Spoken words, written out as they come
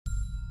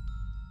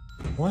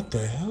What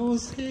the hell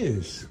is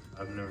this?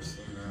 I've never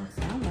seen that.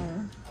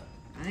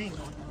 I ain't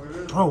going.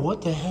 Bro,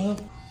 what the hell?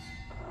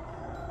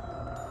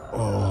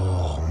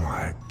 Oh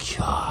my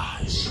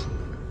gosh.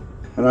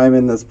 And I'm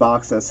in this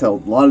box that's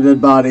held a lot of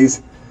dead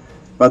bodies.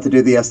 About to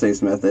do the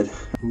Estes Method.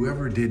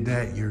 Whoever did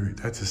that,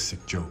 that's a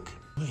sick joke.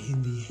 What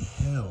in the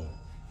hell?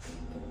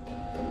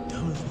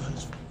 That was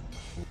nice.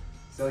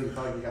 So you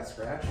feel like you got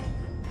scratched?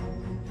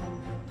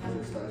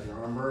 Is your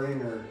arm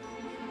burning or?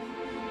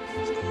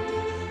 Let's go do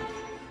that.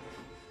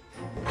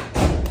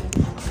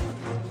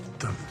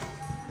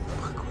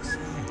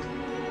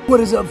 What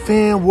is up,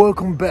 fam?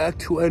 Welcome back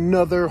to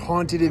another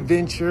haunted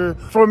adventure.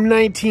 From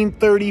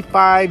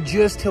 1935,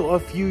 just till a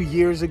few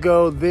years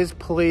ago, this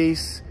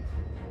place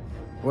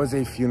was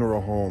a funeral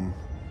home.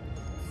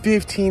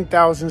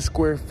 15,000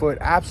 square foot,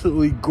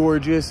 absolutely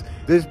gorgeous.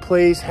 This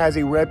place has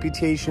a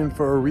reputation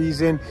for a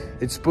reason.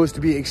 It's supposed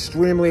to be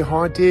extremely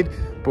haunted,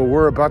 but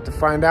we're about to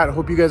find out. I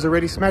hope you guys are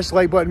ready. Smash the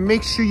like button.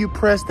 Make sure you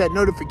press that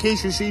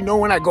notification so you know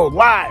when I go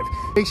live.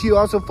 Make sure you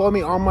also follow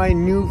me on my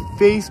new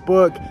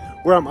Facebook,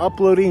 where I'm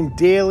uploading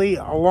daily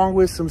along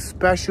with some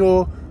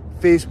special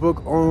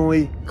Facebook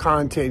only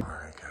content. All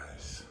right,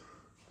 guys,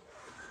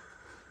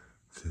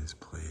 this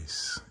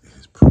place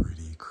is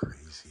pretty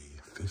crazy.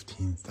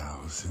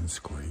 15,000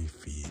 square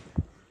feet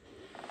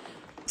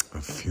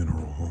of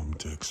funeral home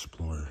to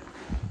explore.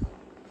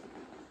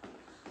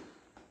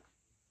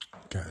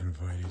 Got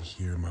invited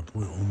here. My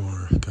boy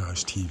Omar,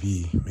 gosh,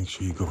 TV. Make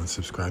sure you go and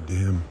subscribe to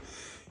him.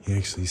 He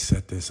actually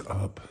set this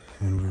up,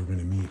 and we're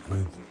gonna meet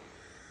with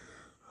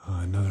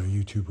another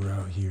YouTuber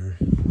out here.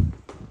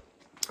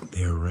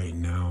 There right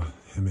now,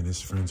 him and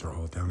his friends are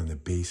all down in the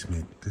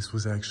basement. This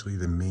was actually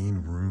the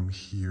main room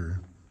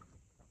here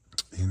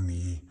in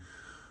the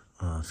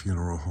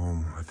funeral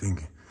home. I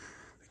think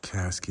the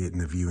casket and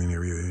the viewing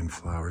area and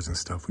flowers and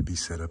stuff would be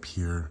set up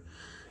here.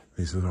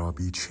 These would all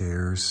be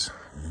chairs,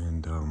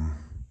 and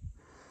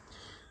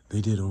they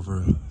did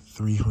over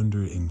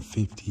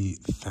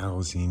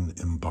 350,000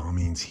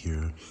 embalmings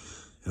here,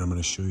 and I'm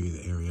going to show you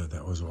the area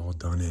that was all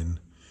done in.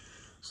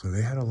 So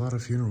they had a lot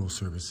of funeral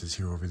services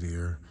here over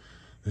there.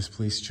 This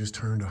place just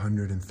turned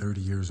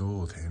 130 years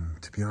old,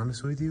 and to be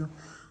honest with you,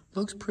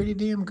 looks pretty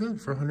damn good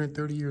for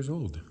 130 years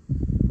old.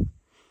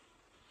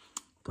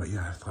 But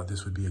yeah, I thought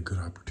this would be a good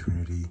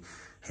opportunity.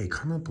 Hey,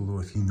 comment below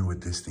if you know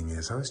what this thing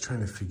is. I was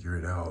trying to figure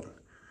it out.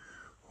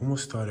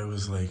 Almost thought it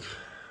was like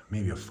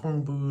maybe a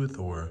phone booth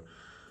or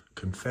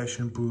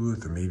confession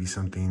booth, or maybe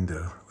something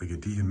to like a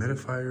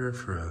dehumidifier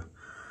for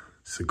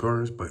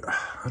cigars, but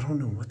I don't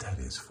know what that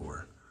is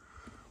for.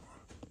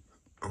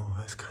 Oh,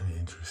 that's kind of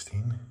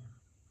interesting.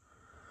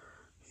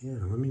 Yeah,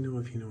 let me know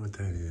if you know what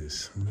that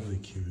is. I'm really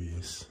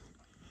curious.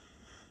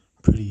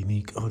 Pretty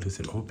unique. Oh, does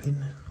it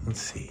open?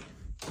 Let's see.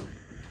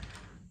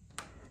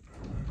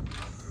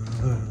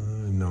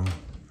 No,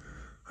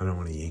 I don't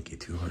want to yank it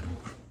too hard. What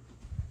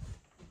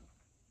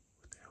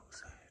the hell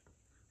was that?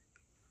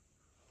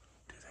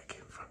 Dude, that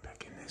came from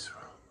back in this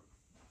room.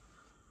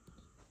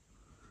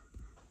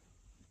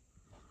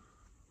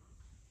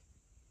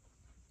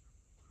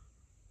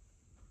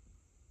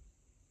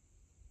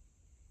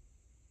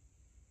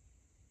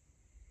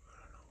 I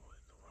don't know what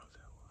in the world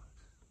that was.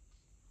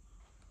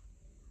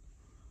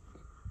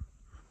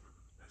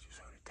 I just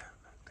heard a tap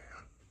back there.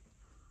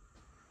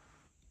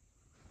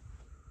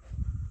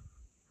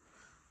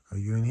 Are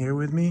you in here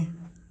with me?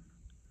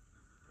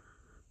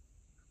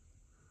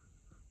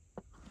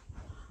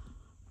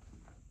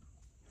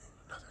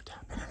 Another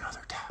tap and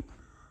another tap.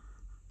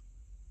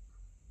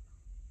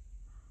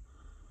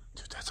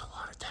 Dude, that's a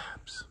lot of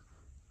taps.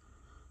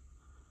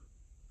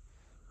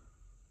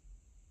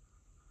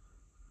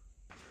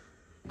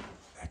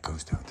 That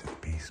goes down to the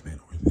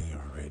basement where they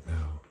are right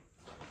now.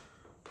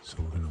 So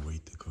we're gonna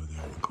wait to go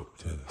there and go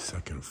to the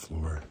second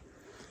floor.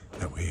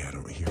 That way I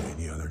don't hear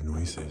any other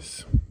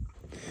noises.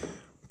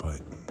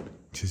 But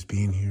just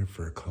being here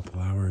for a couple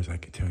hours, I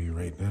could tell you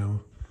right now,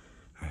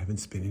 I haven't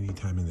spent any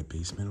time in the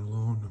basement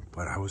alone,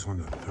 but I was on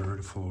the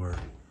third floor,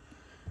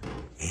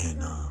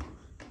 and oh,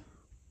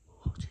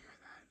 did you hear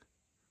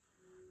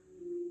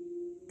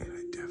that? And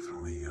I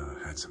definitely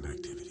had some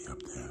activity up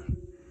there.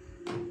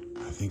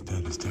 I think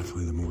that is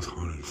definitely the most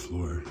haunted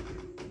floor.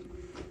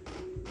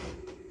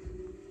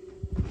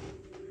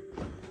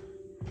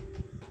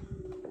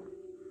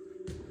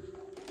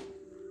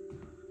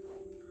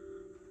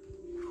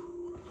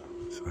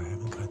 So I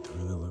haven't got to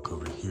really look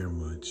over here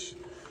much.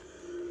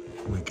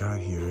 When I got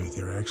here,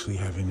 they were actually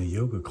having a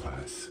yoga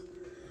class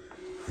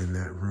in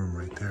that room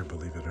right there,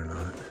 believe it or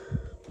not.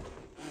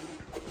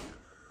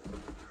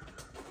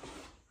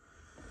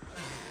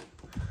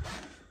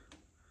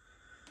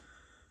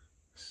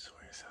 I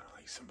swear it sounded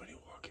like somebody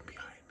walking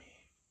behind me.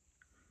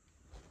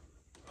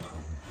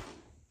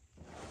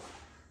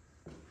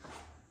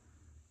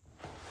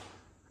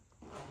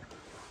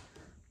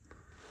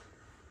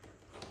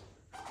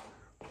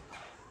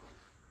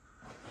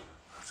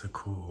 That's a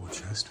cool old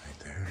chest right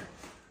there.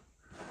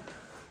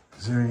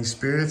 Is there any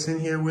spirits in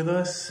here with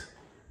us?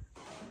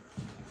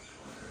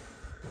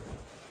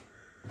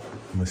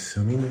 I'm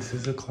assuming this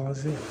is a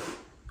closet.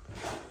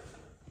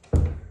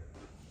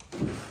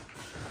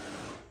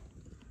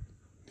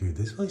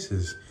 this place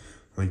is,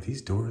 like,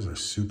 these doors are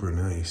super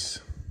nice.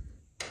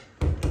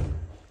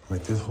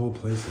 Like, this whole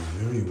place is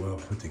very well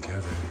put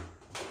together.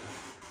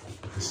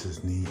 This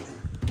is neat.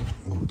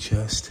 Little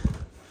chest.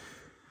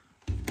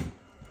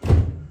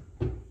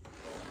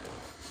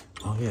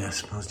 Oh yeah, it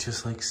smells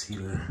just like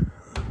cedar.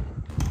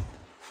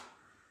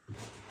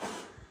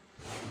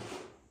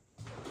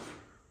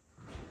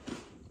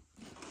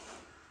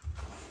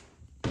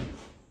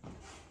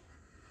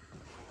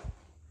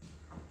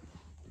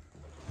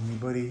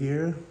 Anybody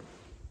here?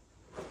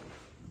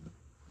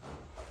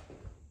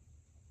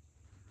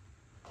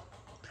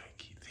 I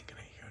keep thinking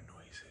I hear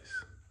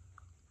noises.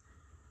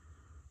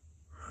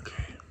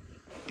 Okay.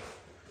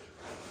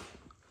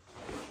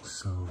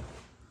 So,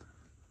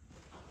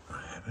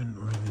 I haven't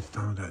really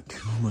found out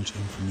too much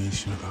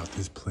information about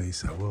this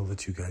place. I will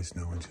let you guys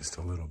know in just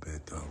a little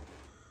bit, though.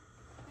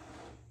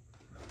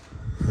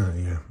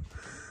 Yeah.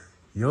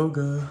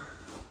 Yoga.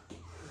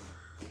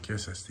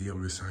 Guess that's the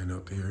yoga sign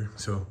up here.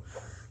 So,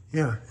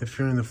 yeah, if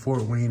you're in the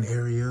Fort Wayne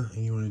area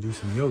and you want to do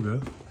some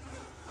yoga,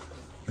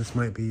 this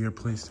might be your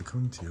place to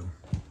come to.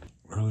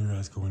 Earlier, I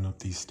was going up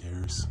these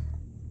stairs,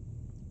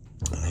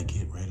 and I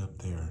get right up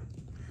there.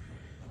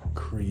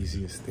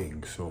 Craziest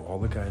thing. So all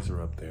the guys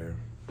are up there,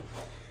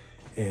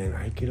 and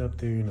I get up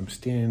there, and I'm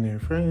standing there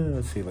for,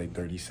 let's say, like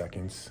 30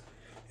 seconds.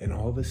 And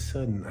all of a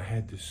sudden, I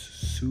had this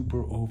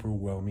super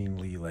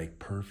overwhelmingly, like,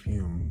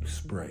 perfume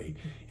spray.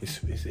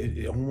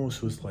 It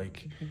almost was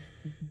like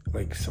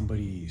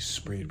somebody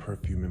sprayed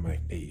perfume in my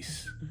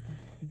face.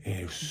 And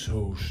it was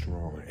so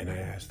strong. And I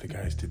asked the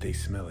guys, did they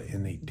smell it?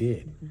 And they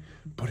did.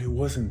 But it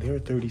wasn't there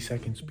 30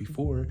 seconds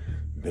before.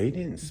 They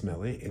didn't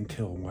smell it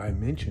until I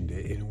mentioned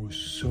it. And it was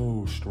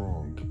so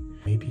strong.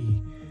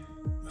 Maybe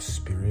a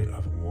spirit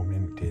of a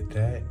woman did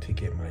that to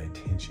get my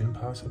attention,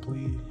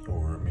 possibly,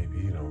 or maybe,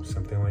 you know,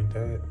 something like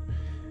that.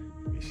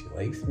 Maybe she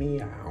likes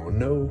me, I don't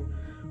know.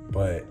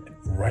 But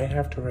right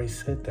after I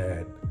said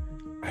that,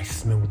 I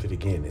smelled it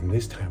again, and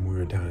this time we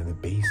were down in the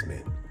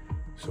basement.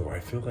 So I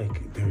feel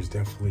like there's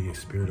definitely a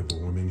spirit of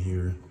a woman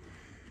here.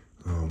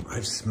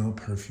 I've smelled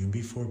perfume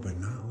before, but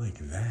not like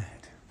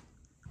that.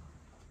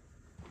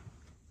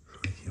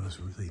 Like, it was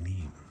really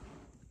neat.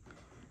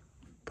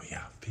 But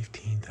yeah,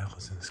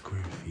 15,000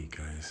 square feet,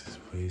 guys. This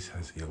place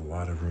has a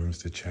lot of rooms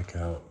to check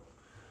out.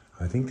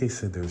 I think they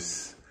said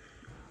there's,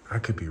 I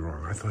could be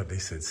wrong. I thought they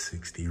said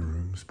 60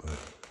 rooms, but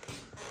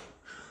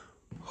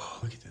oh,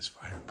 look at this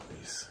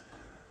fireplace.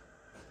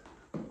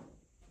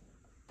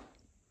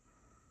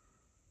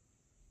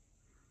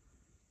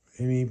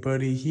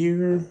 Anybody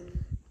here?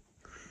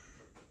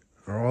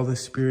 Are all the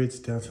spirits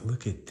down to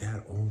look at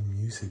that old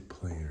music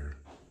player?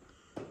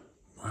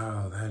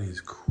 Wow, that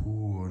is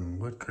cool, and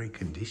what great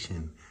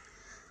condition.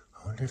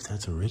 I wonder if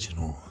that's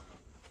original.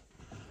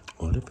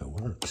 I wonder if it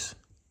works.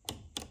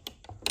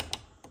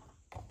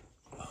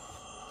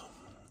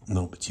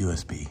 Nope, it's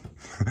USB.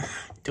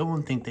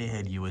 Don't think they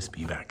had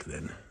USB back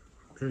then.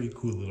 Very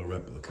cool little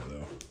replica,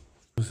 though.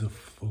 It was a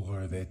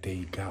floor that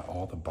they got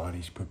all the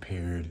bodies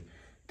prepared,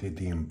 did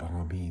the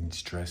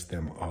embalmings, dressed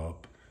them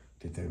up,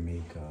 did their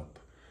makeup.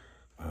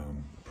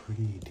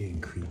 Pretty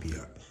dang creepy.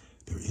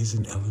 There is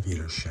an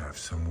elevator shaft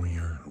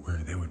somewhere where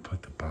they would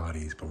put the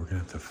bodies, but we're gonna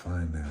have to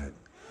find that.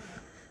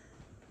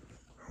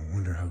 I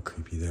wonder how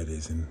creepy that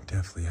is, and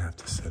definitely have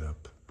to set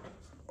up.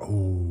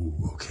 Oh,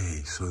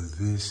 okay, so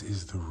this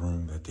is the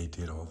room that they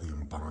did all the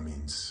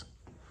embalmings.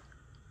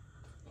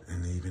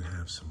 And they even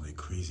have some like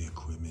crazy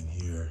equipment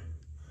here.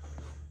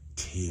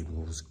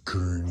 Tables,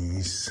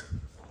 gurneys,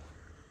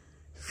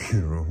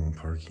 funeral home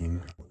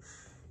parking.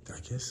 I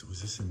guess,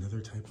 was this another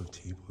type of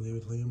table they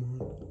would lay them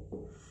on?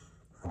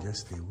 I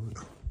guess they would.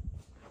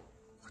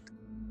 What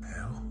the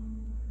hell?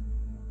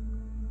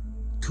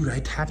 Dude, I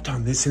tapped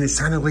on this and it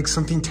sounded like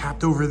something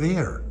tapped over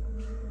there.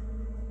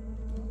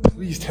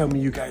 Please tell me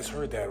you guys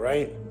heard that,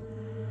 right?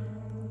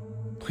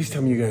 Please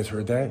tell me you guys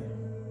heard that.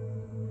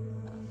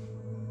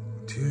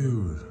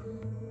 Dude.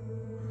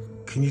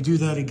 Can you do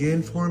that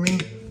again for me?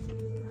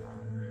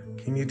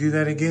 Can you do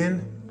that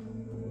again?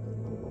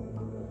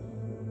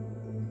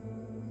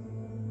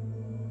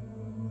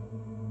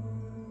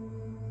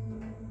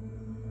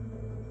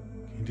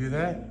 Can you do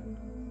that?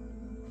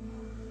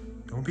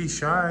 Don't be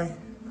shy.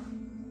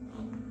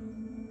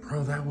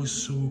 Bro, that was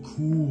so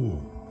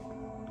cool.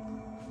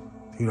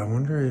 Dude, I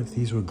wonder if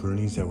these were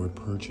gurneys that were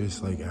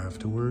purchased like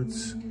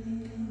afterwards.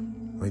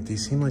 Like, they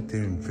seem like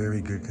they're in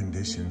very good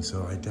condition,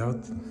 so I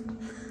doubt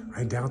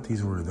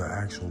these were the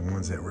actual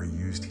ones that were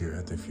used here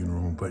at the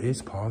funeral home, but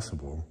it's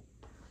possible.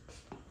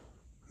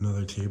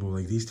 Another table,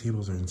 like these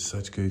tables are in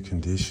such good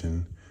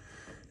condition.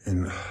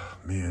 And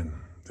man,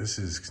 this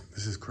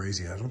is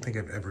crazy. I don't think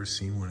I've ever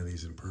seen one of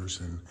these in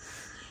person.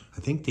 I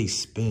think they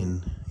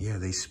spin. Yeah,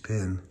 they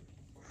spin.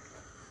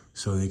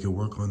 So they could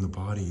work on the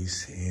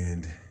bodies,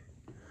 and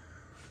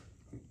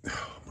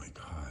oh my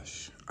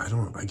gosh.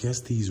 I guess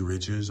these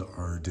ridges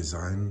are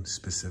designed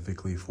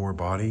specifically for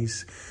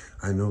bodies.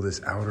 I know this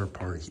outer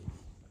part.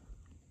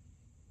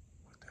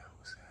 What the hell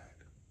was that?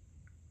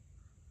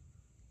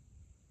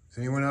 Is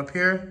anyone up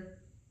here?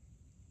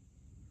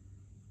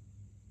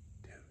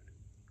 Dude.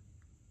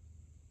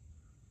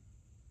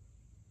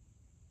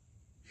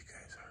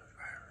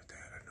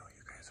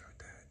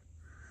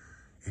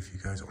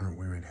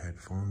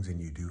 headphones and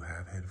you do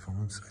have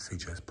headphones, I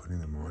suggest putting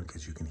them on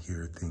because you can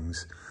hear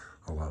things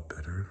a lot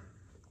better.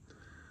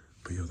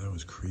 But yo, that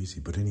was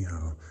crazy. But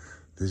anyhow,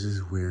 this is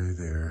where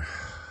they're,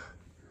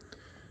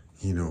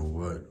 you know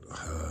what,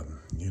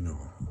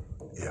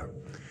 yeah,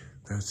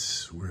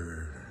 that's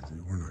where,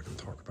 we're not gonna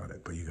talk about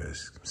it, but you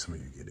guys, some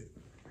of you get it.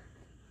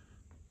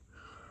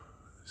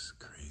 This is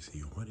crazy.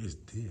 What is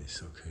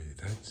this? Okay,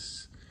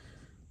 that's,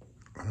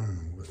 I don't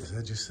know, what, is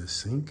that just a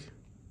sink?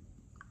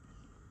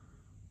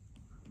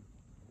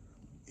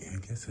 Yeah, I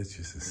guess that's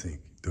just a sink,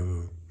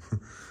 duh.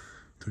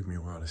 Took me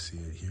a while to see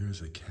it.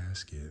 Here's a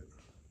casket.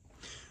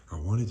 I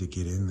wanted to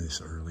get in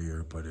this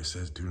earlier, but it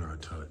says do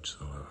not touch,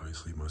 so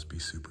obviously it must be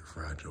super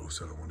fragile,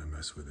 so I don't want to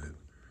mess with it.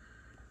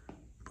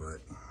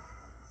 But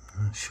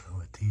I'm not sure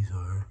what these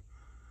are,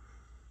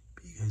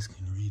 but you guys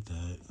can read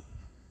that.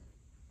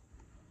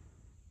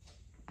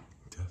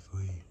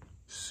 Definitely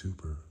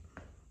super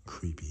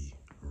creepy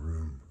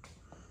room.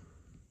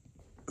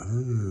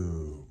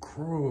 Ooh,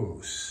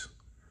 gross.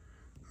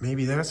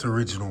 Maybe that's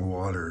original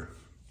water.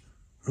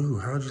 Ooh,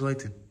 how'd you like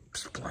to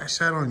splash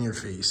that on your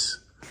face?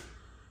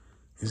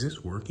 Is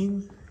this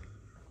working?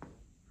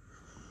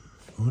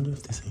 I wonder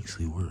if this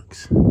actually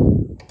works.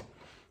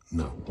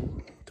 No,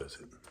 it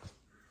doesn't.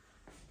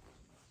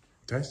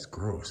 That's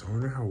gross. I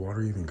wonder how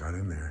water even got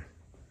in there.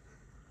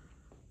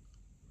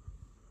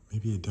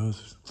 Maybe it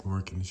does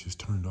work and it's just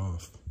turned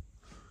off.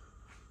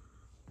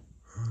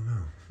 I don't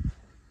know.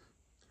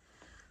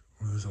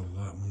 Well, there's a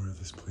lot more of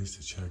this place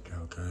to check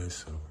out, guys,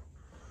 so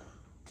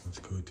let's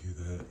go do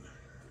that.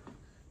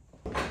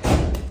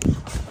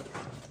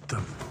 What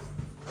the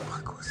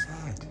fuck was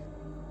that?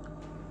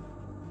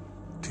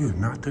 Dude,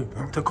 not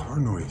the car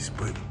noise,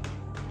 but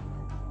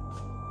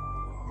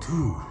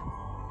dude,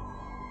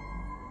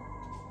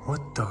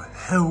 what the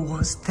hell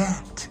was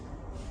that?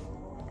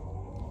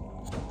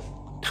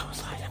 That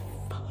was like a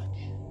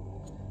fudge.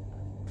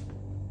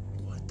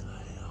 What the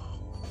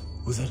hell?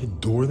 Was that a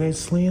door that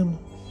slammed?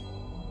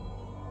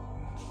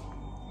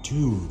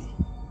 Dude,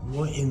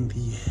 what in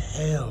the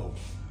hell?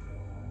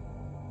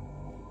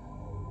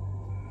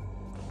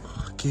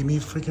 Gave me a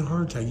freaking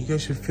heart attack. You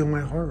guys should feel my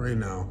heart right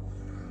now.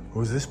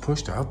 Was this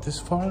pushed out this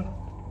far?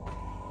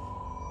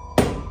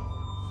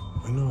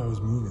 I know I was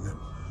moving that.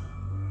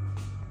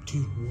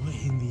 Dude, what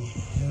in the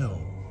hell?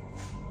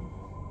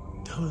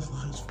 That was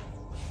last.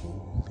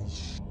 Holy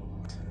shit.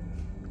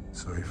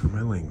 Sorry for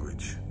my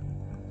language.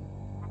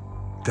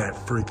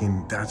 That's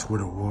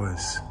what it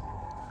was.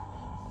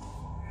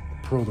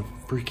 Bro, the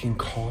freaking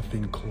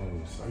coffin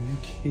closed. Are you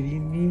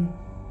kidding me?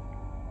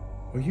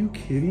 Are you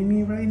kidding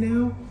me right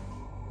now?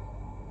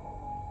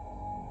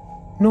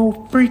 No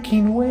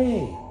freaking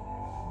way.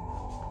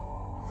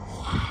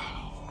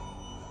 Wow.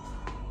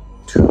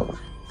 Dude,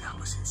 that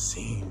was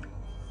insane.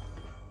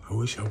 I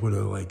wish I would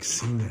have like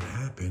seen that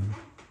happen,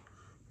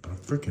 but I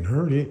freaking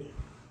heard it.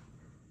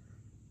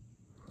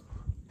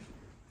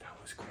 That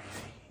was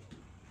crazy.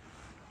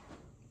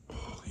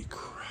 Holy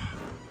crap.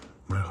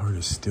 My heart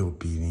is still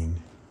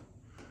beating.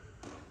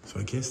 So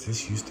I guess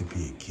this used to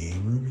be a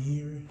game room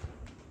here.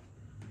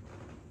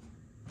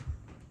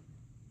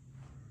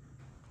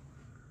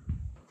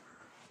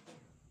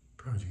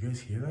 Bro, did you guys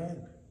hear that?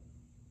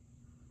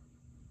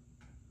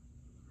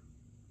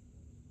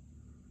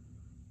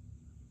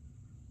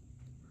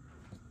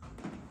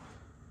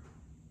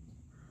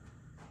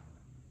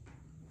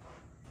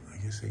 I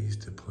guess I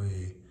used to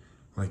play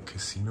like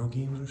casino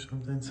games or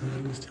something,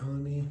 somebody was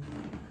telling me.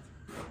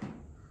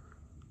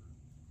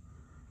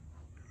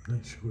 I'm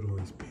not sure what all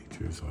these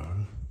pictures are.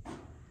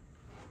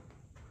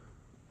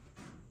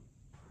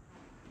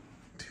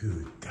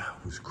 Dude,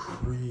 that was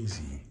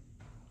crazy.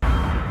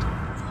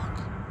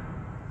 Fuck.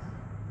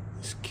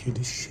 It scared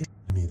the shit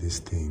out of me, this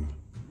thing.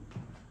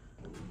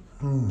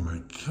 Oh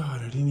my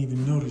God, I didn't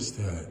even notice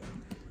that.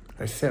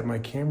 I set my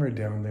camera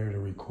down there to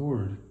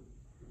record,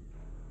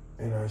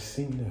 and I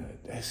seen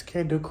that. That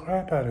scared the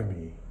crap out of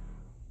me.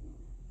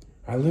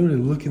 I literally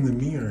look in the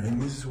mirror,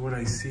 and this is what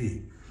I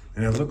see.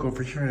 And I look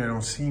over here, and I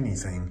don't see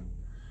anything.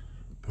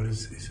 But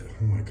it's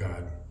oh my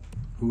God.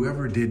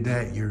 Whoever did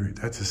that,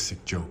 that's a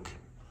sick joke.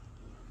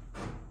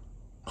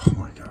 Oh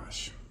my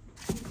gosh.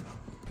 Oh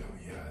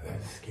yeah,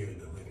 that scared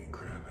the living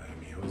crap out of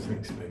me. I wasn't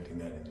expecting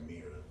that in the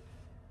mirror.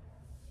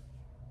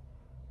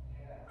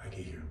 I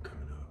can hear him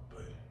coming up,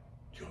 but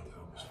yo,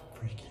 that was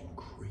freaking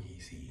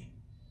crazy.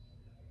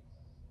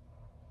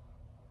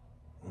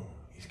 Oh,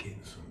 he's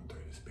getting something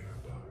through the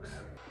spirit box.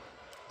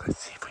 Let's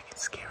see if we can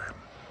scare him.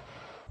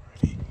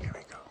 Ready? Here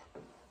we go.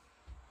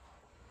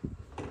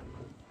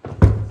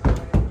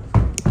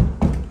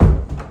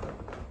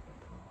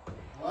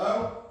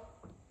 Hello?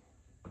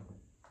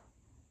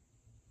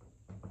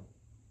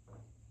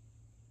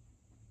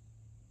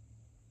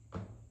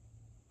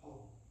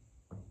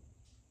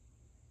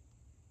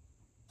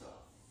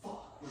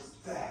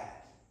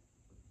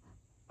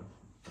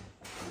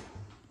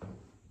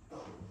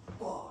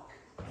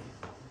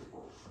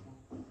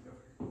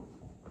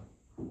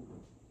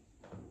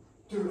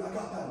 Dude, I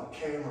got that on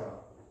camera.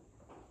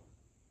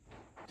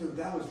 Dude,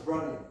 that was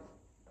running.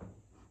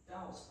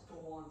 That was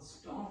full on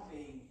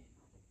stomping.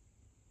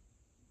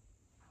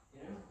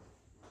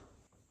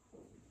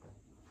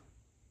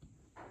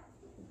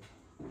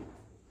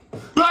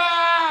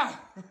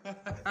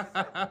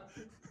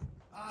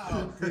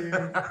 Oh, dude.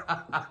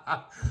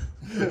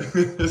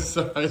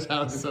 Sorry,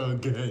 that was so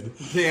good.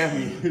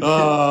 Damn you.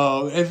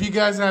 Oh, if you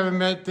guys haven't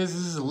met, this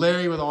is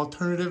Larry with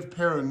Alternative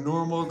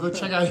Paranormal. Go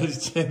check out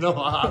his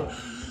channel out.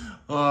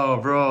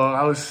 Oh,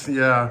 bro,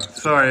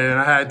 sorry,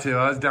 I had to.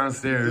 I was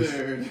downstairs.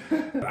 Dude.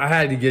 I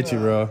had to get you,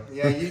 bro.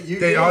 Yeah,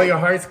 you all your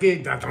hearts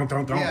get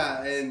don't.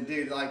 Yeah, and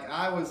dude, like,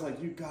 I was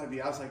like, you gotta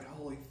be, I was like,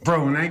 holy.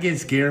 Bro, when I get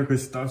scared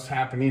because stuff's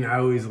happening, I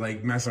always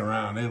like mess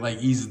around. It like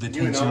eases the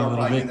tension a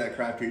little bit. That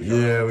crap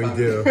Yeah, we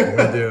do.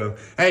 We do.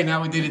 Hey,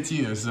 now we did it to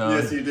you, so.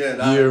 Yes, you did.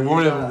 You're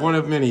one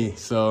of many,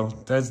 so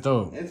that's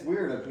dope. It's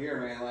weird up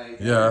here, man. Like,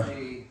 yeah.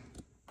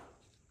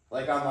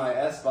 Like on my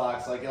S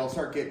box, like it'll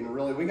start getting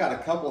really. We got a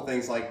couple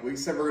things. Like we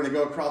said, we're gonna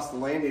go across the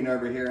landing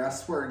over here. And I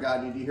swear to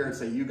God, you hear it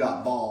say, "You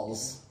got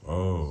balls."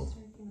 Oh,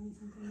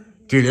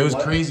 dude, it was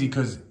crazy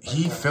because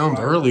he filmed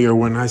earlier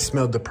when I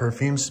smelled the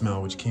perfume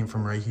smell, which came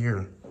from right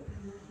here.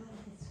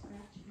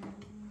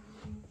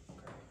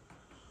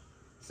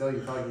 So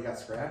you felt like you got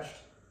scratched?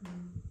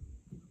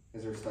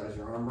 Is your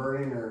arm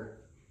burning or?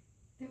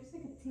 There was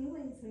like a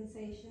tingling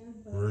sensation.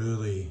 But...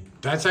 Really?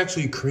 That's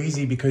actually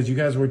crazy because you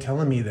guys were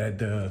telling me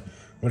that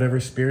whatever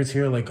spirits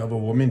here, like of a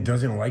woman,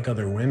 doesn't like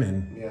other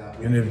women. Yeah.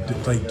 And they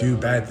like do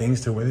bad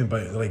things to women,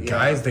 but like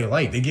guys,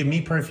 they give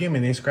me perfume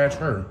and they scratch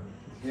her.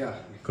 Yeah.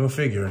 Go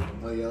figure.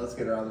 Oh yeah, let's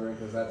get her out of the ring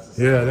because that's.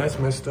 Yeah, that's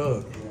messed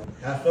up. Yeah.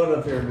 Have fun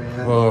up here,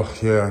 man. Oh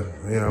yeah.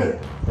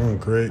 Oh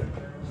great.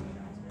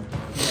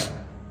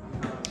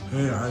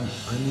 Hey, I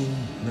mean,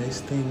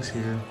 nice things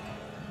here.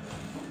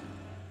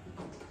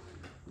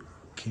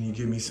 Can you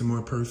give me some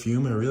more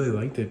perfume? I really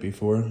liked it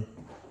before.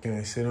 Can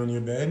I sit on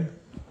your bed?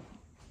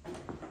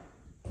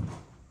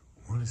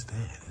 What is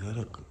that? Is that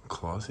a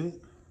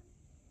closet?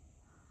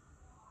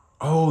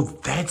 Oh,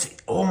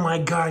 oh my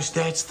gosh,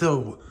 that's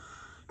the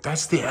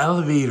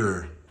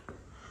elevator.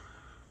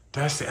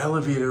 That's the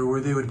elevator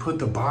where they would put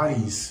the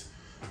bodies.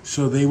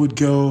 So they would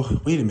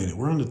go, wait a minute,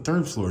 we're on the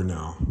 3rd floor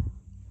now.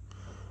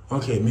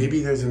 Okay,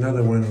 maybe there's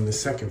another one on the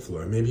 2nd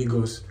floor. Maybe it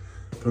goes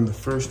from the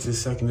 1st to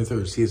 2nd to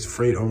 3rd. See, it's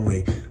freight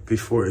only.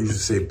 Before it used to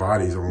say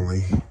bodies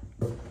only.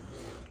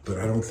 But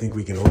I don't think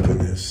we can open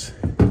this.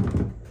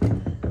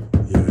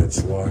 Yeah,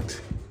 it's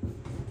locked.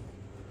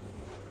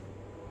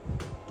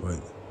 But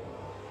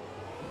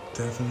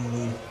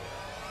definitely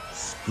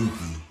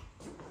spooky.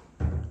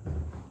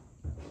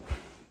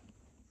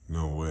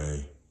 No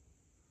way.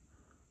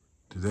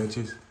 Did that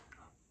just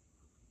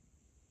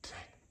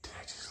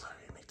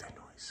literally make that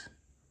noise?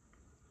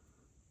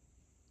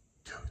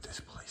 Dude, this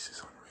place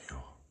is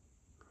unreal.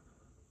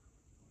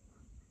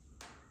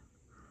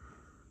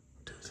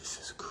 Dude, this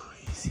is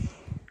crazy.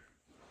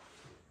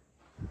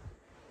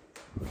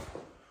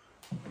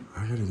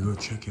 I gotta go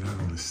check it out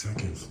on the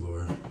 2nd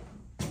floor.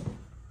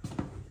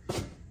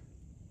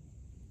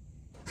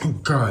 Oh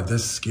God, that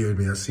scared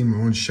me. I see my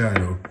own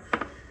shadow.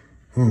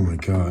 Oh my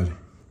God.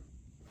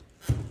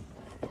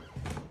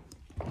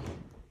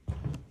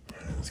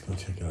 Let's go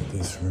check out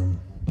this room.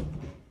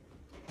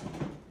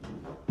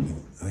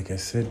 Like I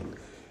said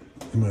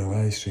in my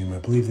live stream, I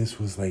believe this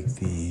was like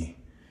the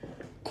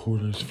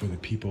quarters for the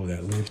people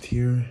that lived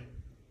here.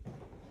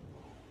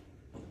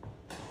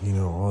 You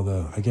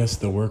know, I guess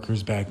the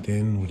workers back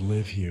then would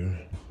live here.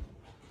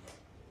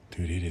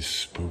 Dude, it is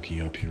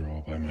spooky up here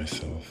all by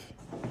myself.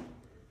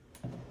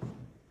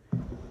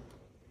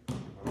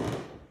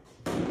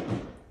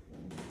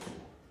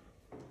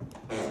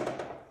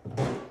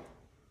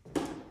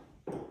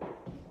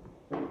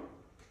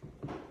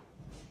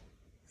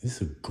 This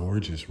is a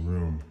gorgeous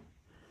room.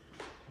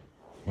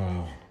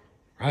 Wow.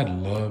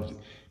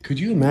 Could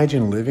you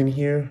imagine living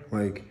here?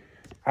 Like,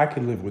 I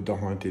could live with the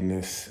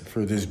hauntedness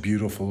for this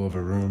beautiful of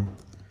a room.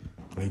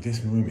 Like,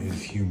 this room is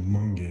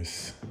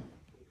humongous.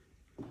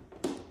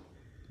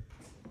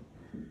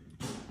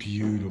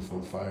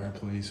 Beautiful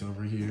fireplace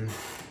over here.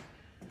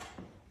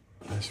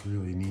 That's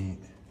really neat.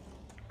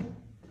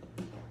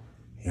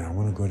 Yeah, I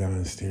want to go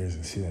downstairs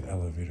and see that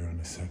elevator on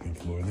the 2nd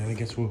floor. And then I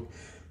guess we'll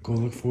go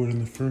look for it on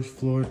the 1st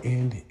floor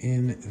and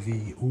in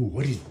the... Ooh,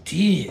 what is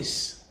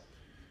this?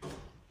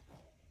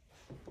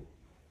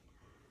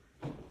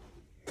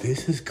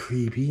 This is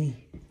creepy.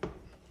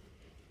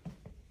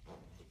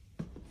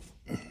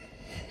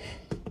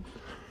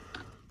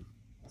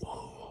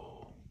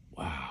 Whoa.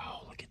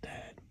 Wow, look at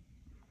that.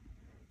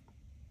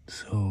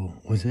 So,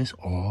 was this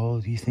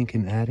all, do you think,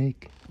 an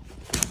attic?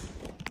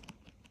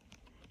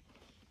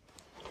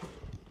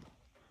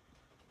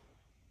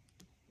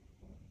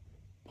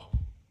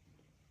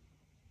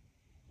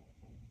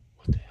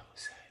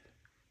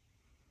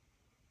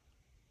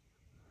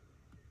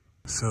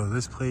 So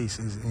this place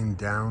is in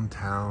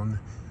downtown.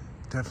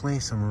 Definitely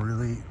some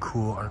really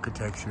cool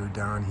architecture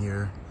down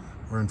here.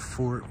 We're in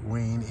Fort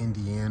Wayne,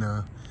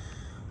 Indiana.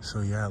 So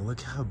yeah, look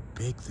how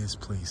big this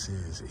place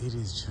is. It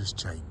is just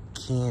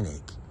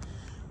gigantic.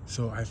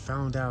 So I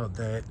found out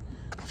that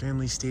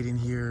family stayed in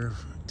here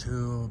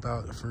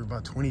for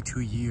about 22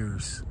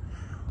 years.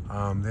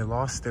 They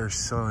lost their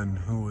son,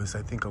 who was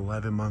I think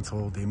 11 months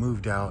old. They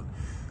moved out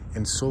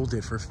and sold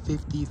it for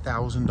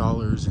 $50,000 in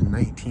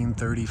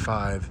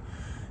 1935.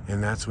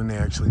 And that's when they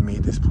actually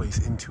made this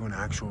place into an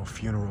actual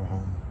funeral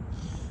home.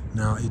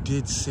 Now, it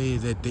did say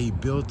that they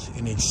built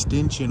an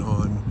extension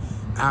on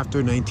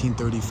after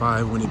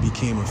 1935 when it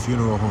became a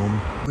funeral home.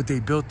 But they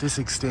built this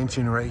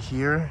extension right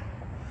here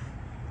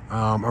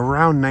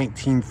around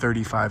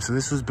 1935. So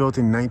this was built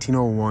in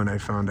 1901, I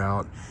found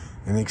out.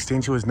 And the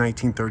extension was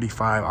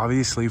 1935,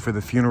 obviously for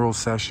the funeral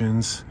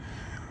sessions.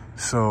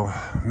 So,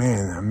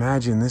 man,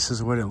 imagine this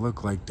is what it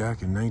looked like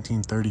back in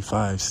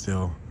 1935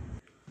 still.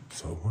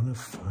 So I want to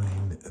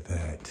find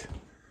that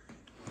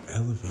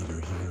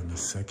elevator here on the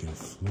second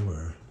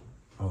floor.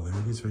 Oh, there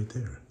it is right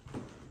there.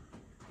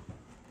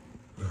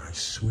 Oh, I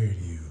swear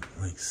to you,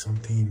 like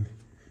something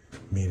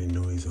made a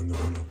noise on the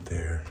one up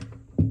there.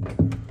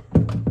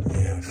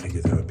 Yeah, I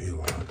figured that would be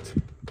locked.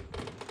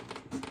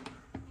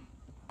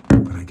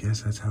 But I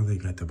guess that's how they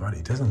got the body.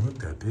 It doesn't look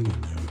that big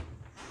in there.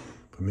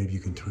 But maybe you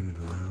can turn it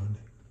around.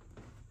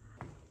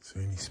 Is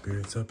there any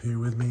spirits up here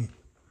with me?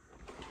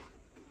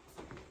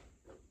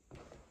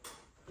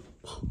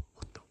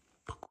 What the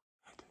fuck?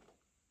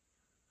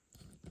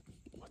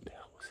 What the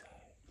hell was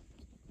that?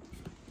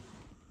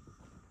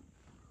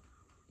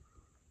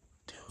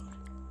 Dude.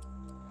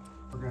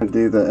 We're gonna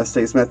do the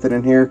Estes Method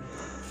in here.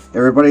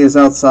 Everybody is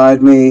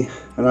outside me,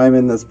 and I'm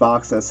in this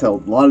box that's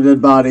held a lot of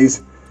dead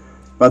bodies.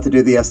 About to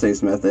do the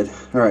Estes Method.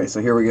 All right, so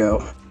here we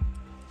go.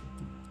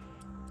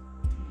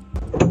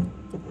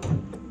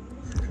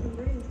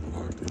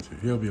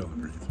 He'll be able to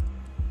breathe.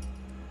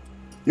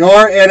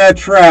 You're in a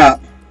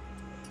trap.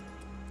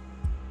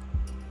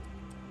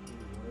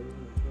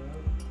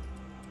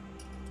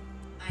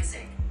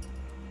 Isaac.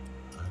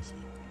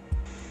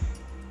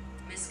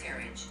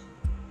 Miscarriage.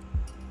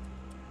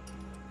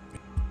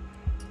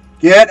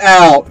 Get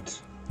out.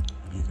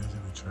 Have you guys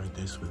ever tried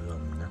this with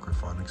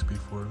necrophonics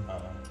before?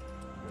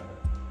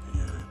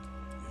 Yeah.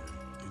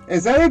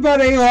 Is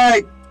anybody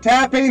like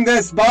tapping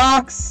this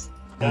box?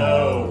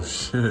 Oh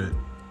shit.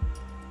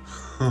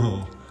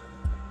 Oh.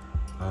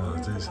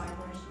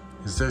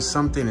 Is there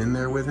something in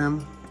there with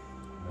him?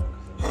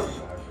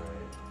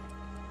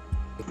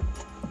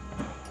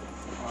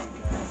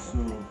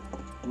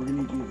 We're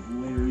gonna give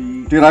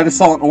Larry Dude, I just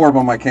saw an orb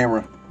on my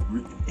camera.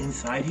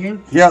 inside here.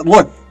 Yeah,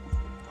 look.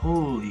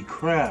 Holy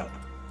crap!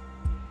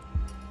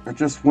 It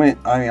just went.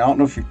 I mean, I don't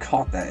know if you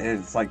caught that.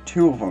 It's like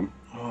two of them.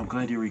 Oh, I'm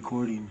glad you're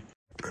recording.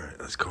 All right,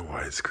 let's go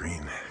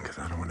widescreen because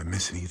I don't want to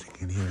miss anything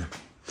in here.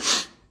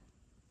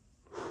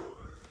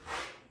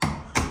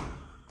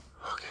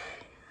 Okay.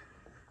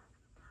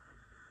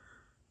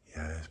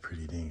 Yeah, it's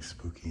pretty dang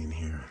spooky in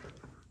here.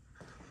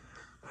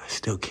 I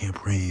still can't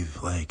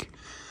believe like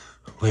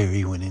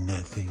Larry went in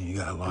that thing and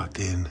got locked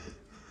in.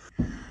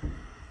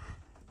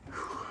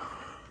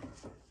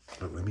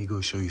 But let me go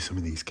show you some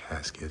of these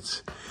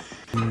caskets.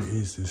 Here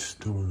is the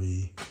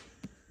story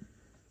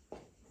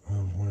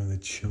of one of the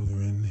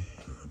children.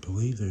 I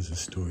believe there's a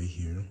story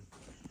here.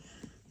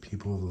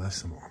 People have left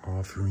some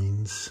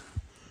offerings.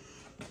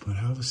 But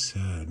how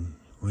sad.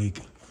 Like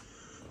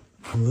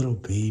a little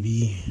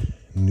baby,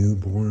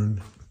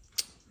 newborn.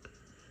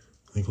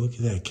 Like look at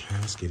that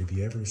casket. Have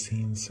you ever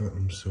seen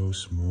something so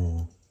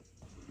small?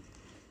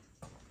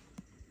 I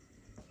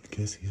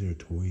guess these are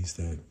toys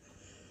that,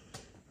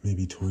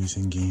 maybe toys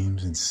and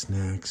games and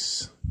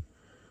snacks.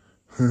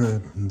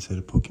 Instead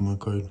of Pokemon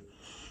card.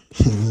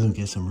 Let's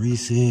get some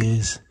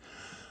Reese's.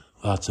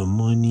 Lots of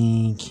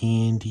money,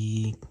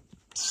 candy,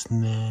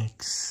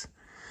 snacks,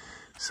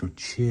 some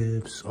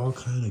chips, all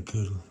kind of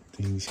good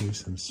things here.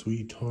 Some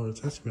sweet tarts.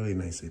 That's really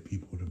nice of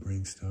people to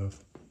bring stuff.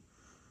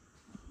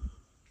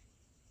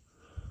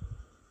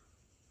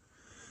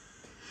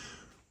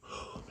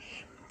 Oh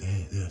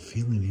man, that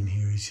feeling in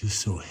here is just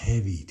so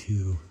heavy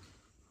too.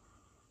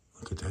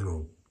 Look at that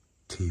old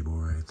table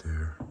right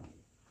there.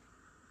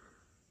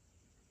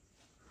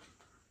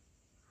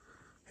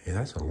 Hey,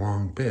 that's a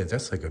long bed.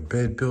 That's like a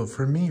bed built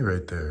for me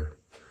right there.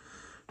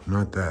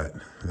 Not that.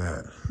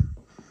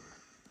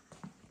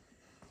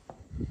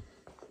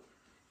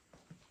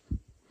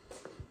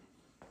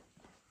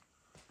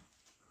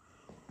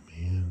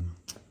 Man,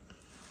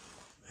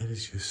 that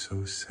is just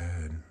so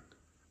sad.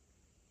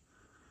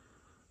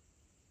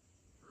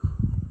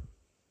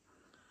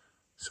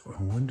 So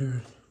I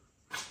wonder,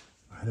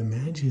 I'd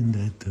imagine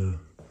that the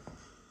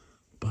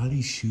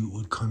body chute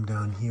would come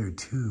down here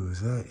too.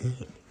 Is that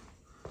it?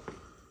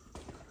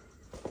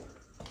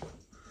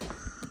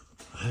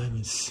 I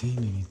haven't seen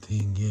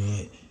anything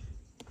yet.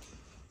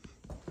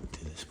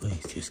 This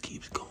place just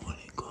keeps going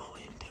and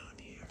going down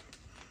here.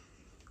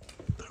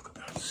 Talk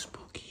about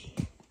spooky.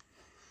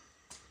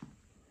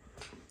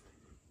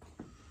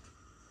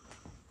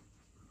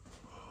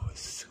 Oh,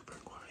 it's super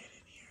quiet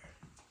in here.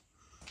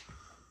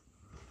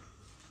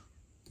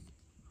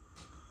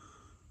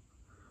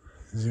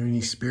 Is there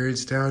any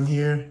spirits down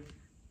here?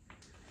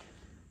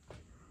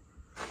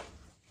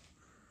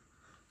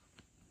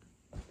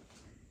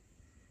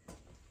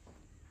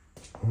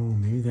 Oh,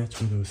 maybe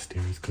that's where those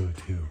stairs go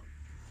to.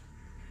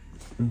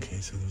 Okay,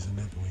 so there's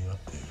another way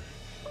up there.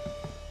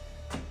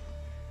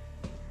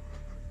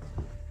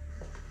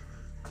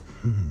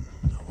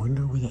 I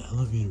wonder where the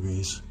elevator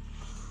is.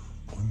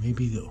 Or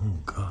maybe the, oh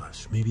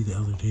gosh, maybe the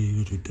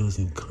elevator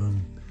doesn't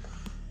come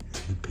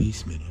to the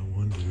basement, I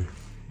wonder.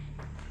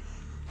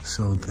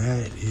 So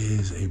that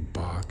is a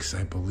box,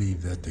 I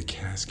believe, that the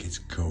caskets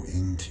go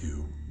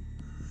into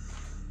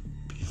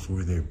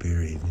before they're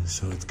buried. And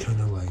so it's kind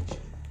of like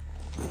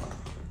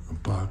a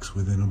box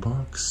within a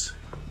box.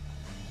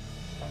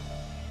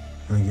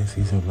 And I guess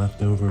these are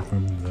left over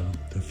from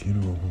the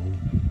funeral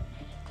home.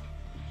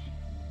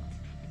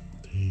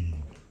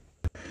 Dang.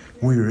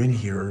 We were in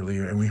here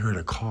earlier and we heard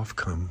a cough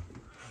come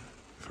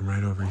from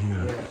right over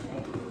here.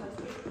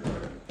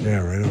 Yeah,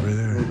 right over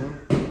there.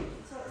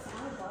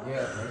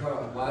 Yeah,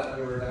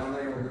 we were down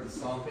there, we heard the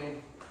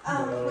stomping.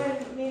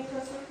 When me and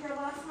Chris were here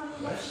last time,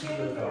 we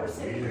were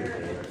sitting here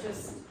and it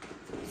just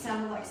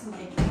sounded like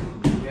somebody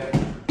came. Yeah,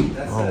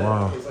 that's oh, it.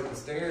 Wow. It's like the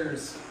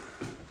stairs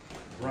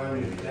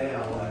running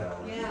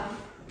down. Yeah.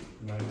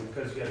 No,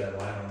 because you got that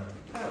light on.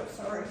 Oh,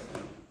 sorry.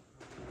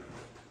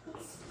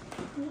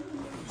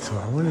 So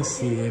I want to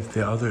see if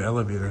the other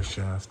elevator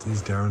shaft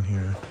is down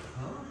here.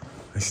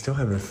 I still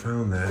haven't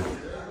found that.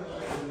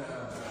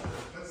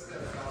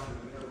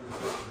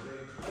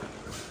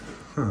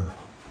 Huh.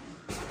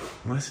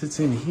 Unless it's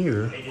in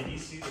here. Hey, did you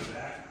see the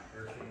back?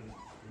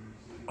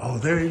 Oh,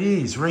 there it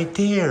is, right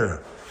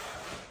there.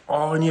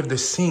 Oh, and you have the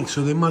sink,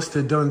 so they must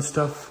have done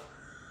stuff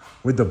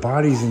with the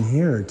bodies in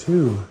here,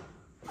 too.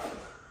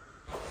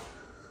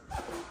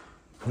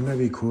 Wouldn't that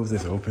be cool if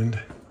this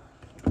opened?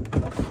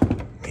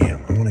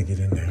 Damn, I want to get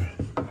in there.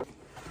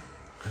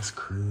 That's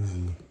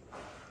crazy.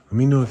 Let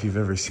me know if you've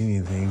ever seen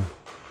anything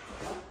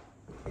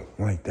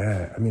like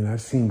that. I mean, I've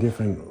seen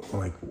different,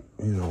 like,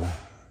 you know,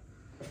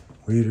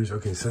 readers.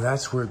 Okay, so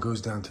that's where it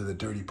goes down to the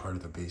dirty part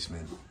of the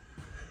basement.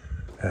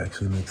 That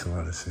actually makes a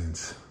lot of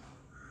sense.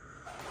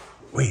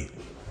 Wait,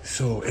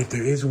 so if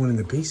there is one in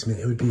the basement,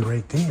 it would be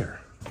right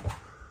there.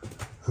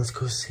 Let's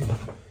go see.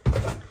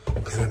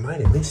 Because I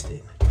might have missed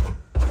it.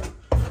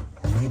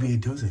 Or maybe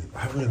it doesn't.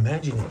 I would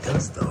imagine it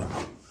does, though.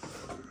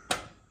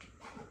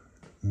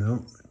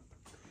 No.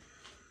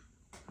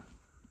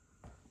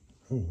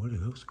 Oh, where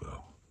did those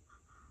go?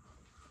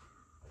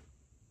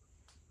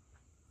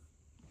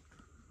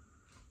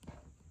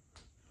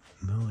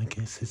 No, I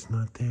guess it's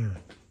not there.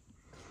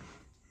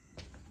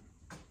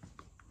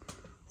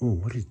 Oh,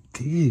 what is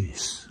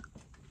this?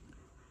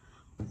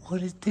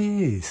 What is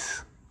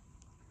this?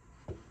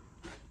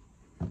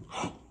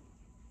 What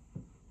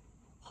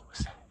was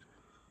that?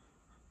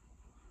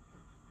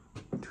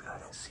 Dude, I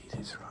didn't see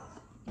this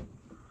room.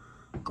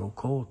 Go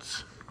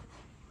Colts.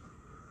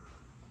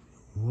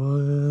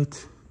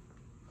 What?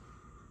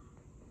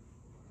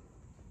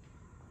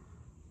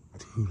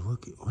 Dude,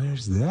 look,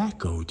 where's that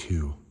go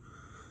to?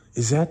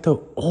 Is that the,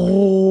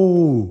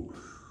 oh,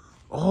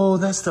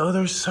 that's the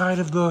other side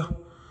of the,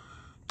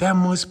 that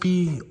must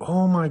be,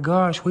 oh my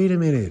gosh, wait a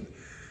minute.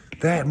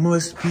 That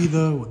must be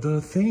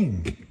the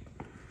thing.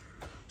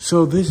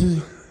 So this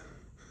is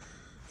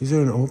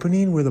there an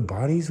opening where the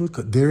bodies would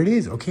go? There it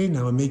is. Okay,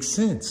 now it makes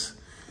sense.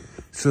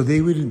 So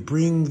they would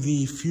bring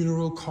the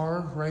funeral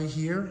car right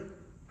here.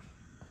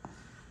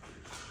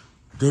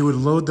 They would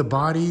load the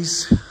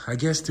bodies, I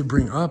guess, to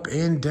bring up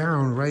and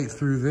down right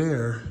through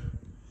there.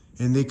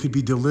 And they could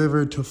be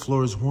delivered to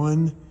floors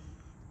 1,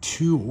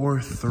 2,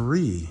 or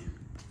 3.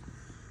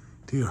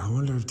 Dude, I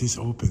wonder if this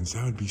opens.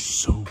 That would be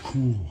so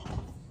cool.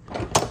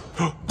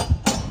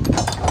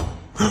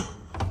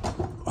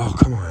 Oh,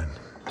 come on.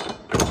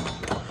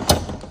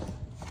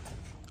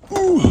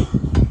 Ooh.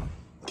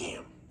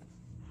 Damn.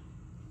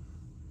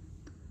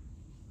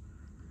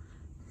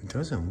 It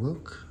doesn't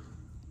look.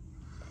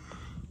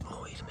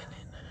 Oh, wait a minute.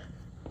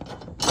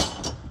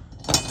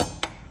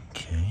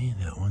 Okay,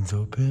 that one's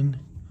open.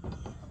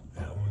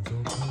 That one's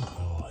open.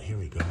 Oh, here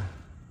we go.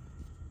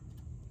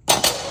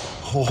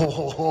 Oh,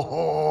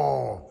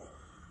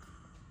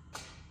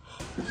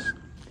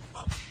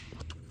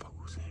 what the fuck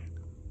was that?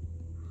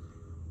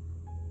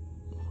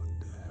 What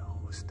the hell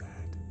was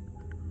that?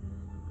 Dude.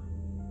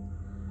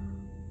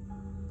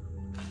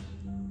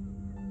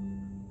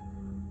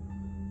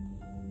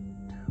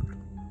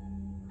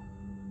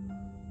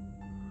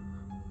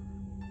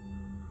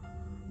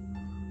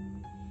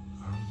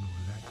 I don't know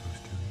where that goes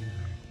to either.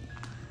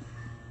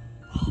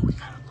 Oh, we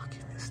gotta look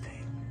in this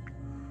thing.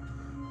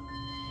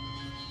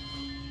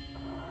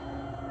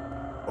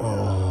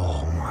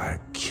 Oh my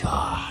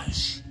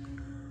gosh.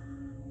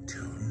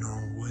 Dude, no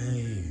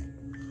way.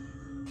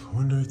 I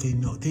wonder if they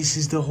know. This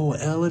is the whole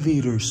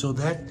elevator, so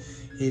that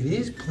it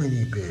is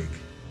plenty big.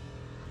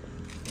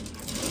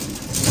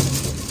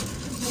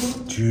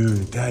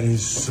 Dude, that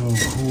is so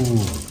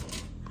cool.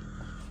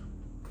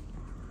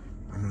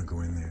 I'm gonna go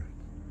in there.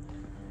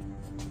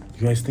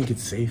 You guys think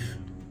it's safe?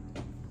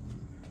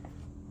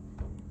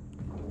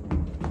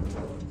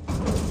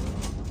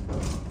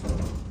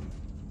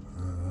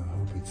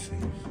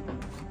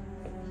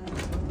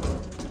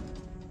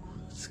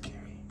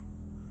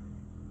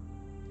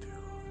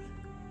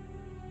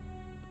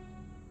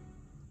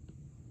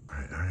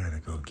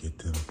 Get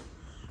them,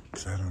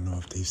 because I don't know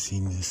if they've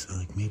seen this.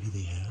 Like, maybe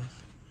they have,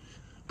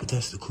 but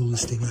that's the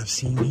coolest thing I've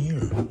seen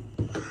here.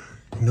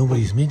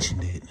 Nobody's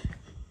mentioned it.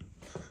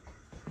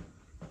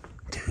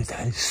 Dude,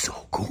 that is so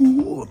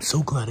cool. I'm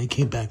so glad I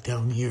came back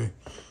down here.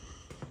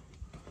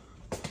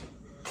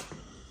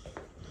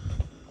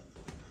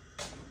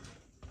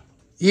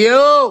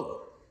 Yo!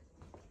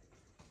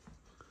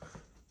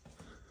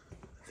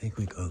 I think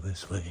we go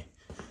this way.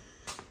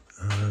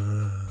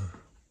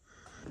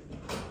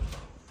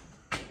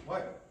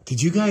 What?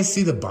 Did you guys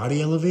see the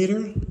body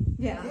elevator?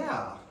 Yeah.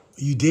 Yeah.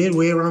 You did?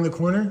 Way around the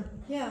corner?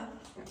 Yeah.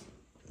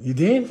 You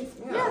did?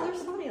 Yeah,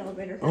 there's a body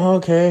elevator. Oh,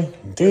 okay.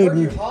 Heard Dude,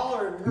 you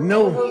hollering.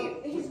 no.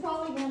 He's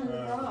probably going in the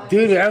garage.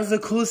 Dude, that was the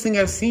coolest thing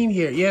I've seen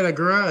here. Yeah, the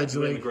garage.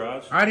 in the Like,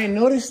 garage? I didn't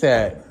notice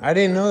that. I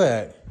didn't know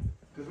that.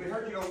 Because we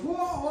heard you go, whoa,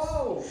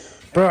 whoa.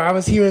 Bro, I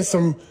was hearing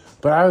some,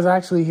 but I was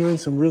actually hearing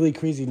some really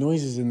crazy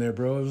noises in there,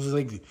 bro. It was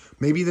like,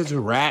 maybe there's a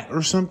rat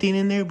or something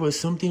in there, but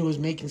something was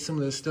making some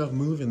of the stuff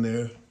move in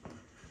there.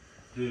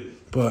 Dude,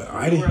 But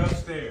I we were didn't.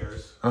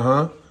 upstairs.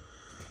 Uh-huh.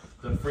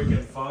 The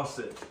freaking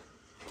faucet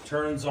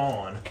turns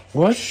on,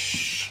 What?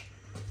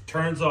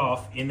 turns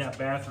off in that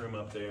bathroom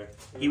up there.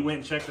 He went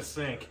and checked the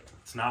sink.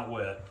 It's not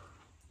wet.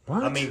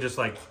 What? I mean, just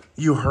like,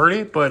 You heard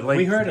it, but like.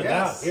 we heard it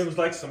Yes. loud. It was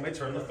like somebody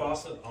turned the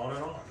faucet on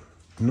and on.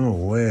 No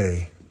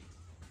way.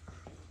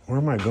 Where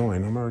am I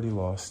going? I'm already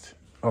lost.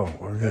 Oh,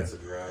 we're here. That's a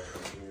garage.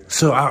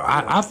 So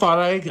I thought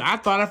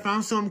I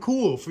found something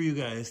cool for you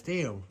guys.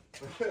 Damn.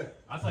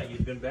 I thought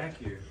you'd been back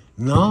here.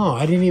 No,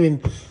 I didn't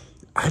even.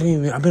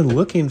 I've been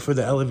looking for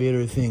the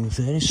elevator things.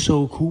 That is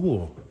so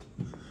cool.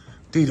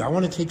 Dude, I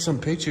want to take some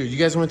pictures. You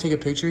guys want to take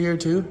a picture here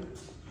too?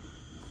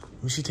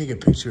 We should take a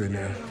picture in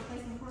there.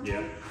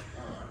 Yeah.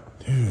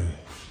 Dude,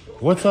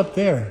 what's up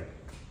there?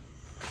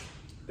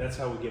 That's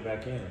how we get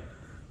back in.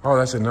 Oh,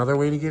 that's another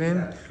way to get in?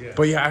 Yeah.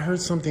 But yeah, I heard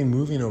something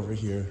moving over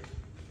here.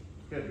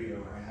 Could be a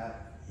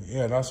rat.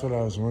 Yeah, that's what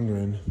I was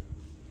wondering.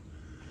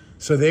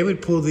 So they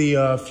would pull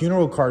the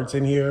funeral carts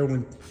in here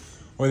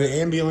or the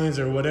ambulance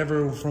or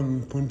whatever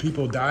from when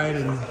people died,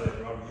 and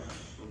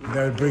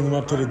they would bring them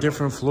up to the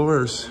different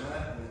floors.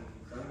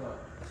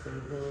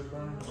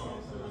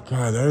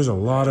 God, there's a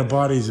lot of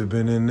bodies have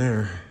been in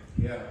there.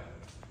 Yeah.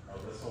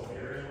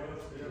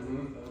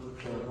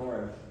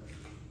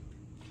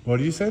 What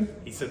did you say?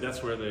 He said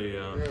that's where they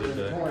did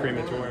the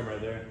crematorium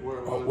right there.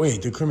 Oh,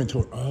 wait, the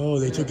crematorium. Oh,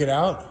 they took it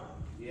out?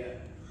 Yeah.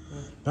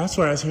 That's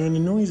where I was hearing the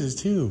noises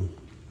too.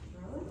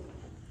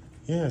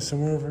 Yeah,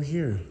 somewhere over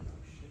here.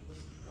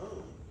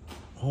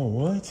 Oh,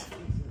 what?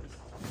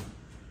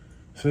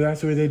 So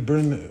that's where they'd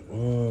burn the.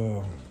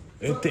 Oh,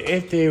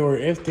 if they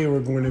were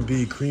going to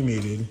be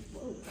cremated.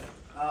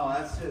 Oh,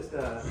 that's just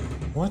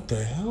What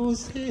the hell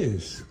is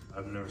this,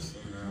 I've never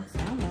seen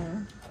that. I don't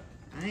know.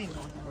 I ain't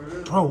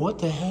going. bro? What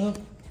the hell?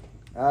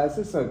 It's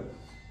just a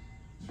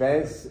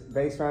base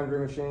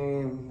foundry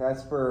machine.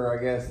 That's for,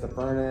 I guess, the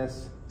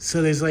furnace.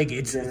 So there's like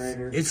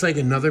Generator. it's like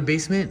another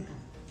basement,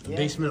 a Yeah.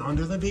 basement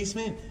under the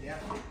basement. yeah.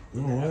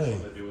 No way.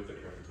 What they do with the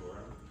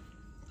crematorium.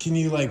 Can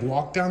you like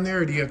walk down there,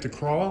 or do you have to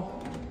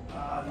crawl?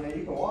 Yeah,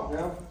 you can walk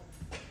now.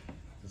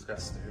 It's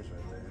got stairs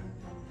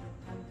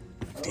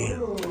right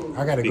Damn,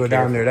 I gotta Be go down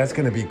careful. there. That's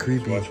gonna be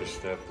creepy. there. Watch your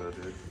step though,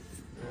 dude.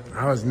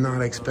 I was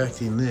not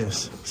expecting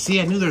this. See,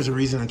 I knew there was a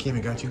reason I came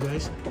and got you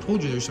guys.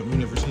 Told you there's something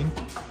you've never seen.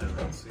 I've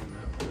not seen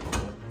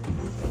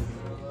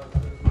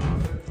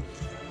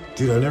that.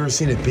 Dude, I've never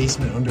seen a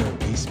basement under a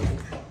basement.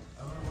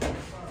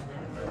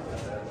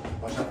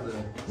 Watch out for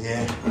the.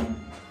 Yeah.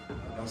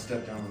 Don't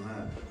step down on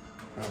that.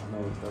 I don't know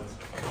what that's.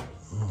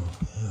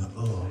 Yeah.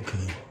 Oh,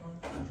 okay.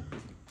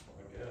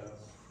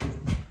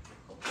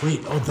 Wait,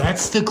 oh,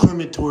 that's the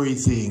crematory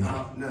thing.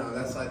 No,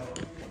 that's like.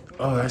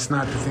 Oh, that's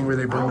not the thing where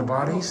they burn the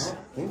bodies? I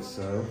think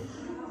so.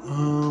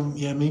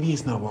 Yeah, maybe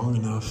it's not long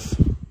enough.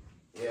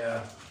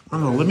 Yeah. I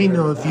don't know. Let me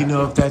know if you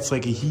know if that's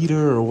like a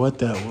heater or what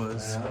that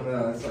was. I don't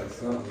know. That's like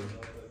something.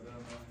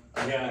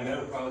 Yeah, I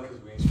know, probably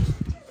because we.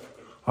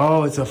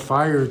 Oh, it's a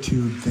fire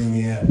tube thing,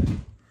 yeah.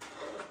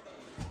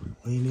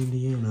 Wayne,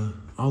 Indiana.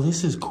 Oh,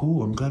 this is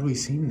cool. I'm glad we've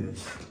seen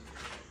this.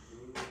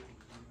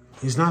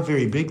 It's not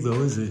very big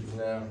though, is it?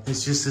 No.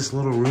 It's just this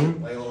little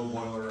room. Like a little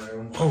boiler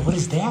room. Oh, what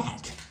is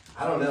that?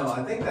 I don't know.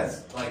 I think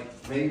that's like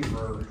maybe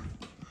for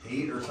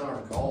heat or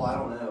something cold. I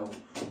don't know.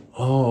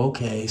 Oh,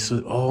 okay.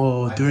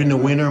 So, during the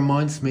winter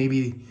months,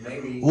 maybe.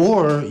 Maybe.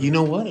 Or, you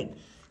know what?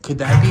 Could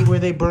that be where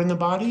they burn the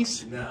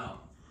bodies? No.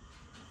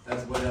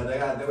 That's what they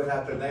would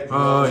have to. They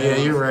Oh, yeah,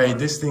 you're right.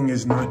 This thing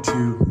is not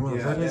too. Well,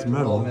 Yeah, that they is have to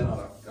roll metal.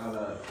 them in on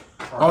a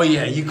Oh,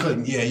 yeah, you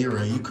couldn't. Yeah, you're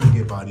right. You couldn't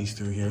get bodies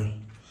through here.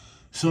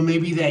 So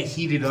maybe that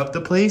heated up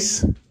the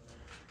place?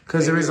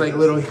 Because there was like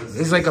little.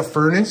 It's like a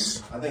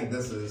furnace. I think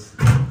this is.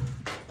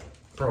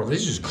 Bro,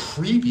 this is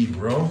creepy,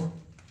 bro.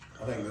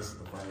 I think this is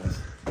the furnace.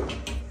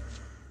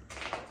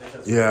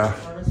 Yeah.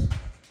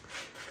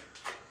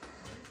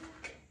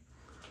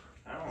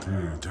 I don't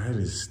know.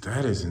 Dude,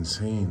 that is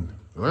insane.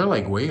 They're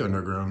like way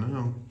underground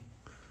now.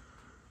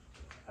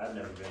 I've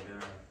never been down.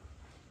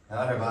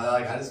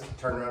 I just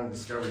turned around and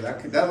discovered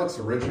that looks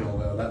original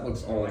though. That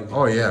looks only.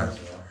 Oh, yeah.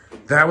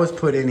 That was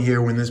put in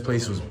here when this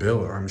place was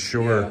built, I'm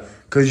sure. Yeah.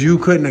 Because you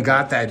couldn't have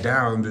got that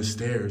down the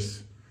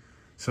stairs.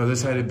 So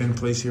this had been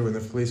placed here when the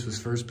place was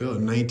first built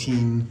in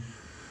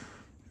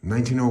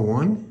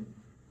 1901?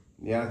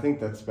 Yeah, I think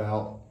that's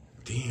about.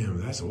 Damn,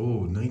 that's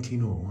old.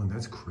 1901.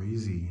 That's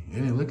crazy.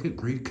 And look at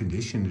great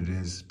condition it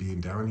is being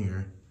down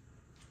here.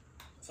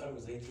 I thought it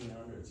was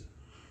 1800s.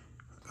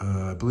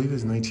 I believe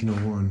it's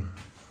 1901,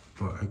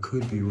 but I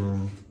could be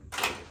wrong.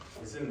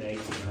 It's in the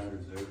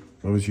 1800s, dude.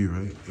 What was you,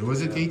 right?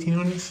 Was it the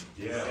 1800s?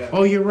 Yeah.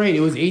 Oh, you're right.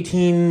 It was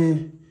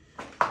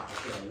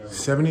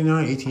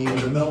 1879,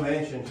 1880. The Bell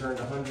Mansion turned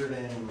 100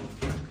 and.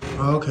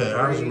 Oh, okay,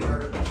 I was.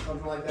 Or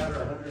something like that, or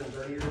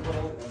 130 years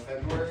old in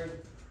February.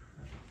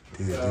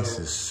 Dude, this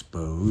is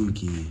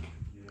spooky.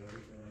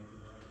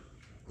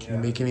 Can you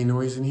make any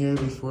noise in here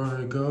before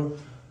I go?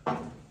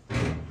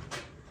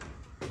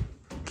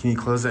 Can you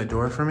close that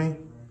door for me?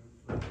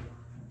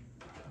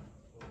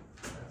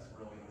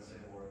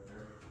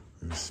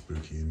 It's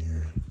spooky in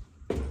here.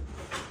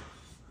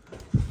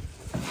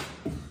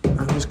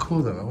 That was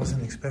cool though. I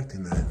wasn't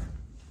expecting that.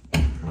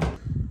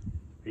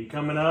 Are you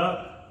coming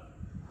up?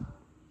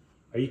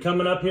 Are you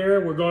coming up here?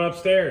 We're going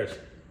upstairs.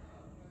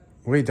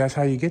 Wait, that's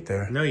how you get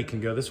there? No, you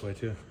can go this way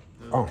too.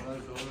 Oh.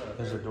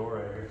 There's a door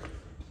right here.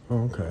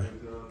 Oh, okay.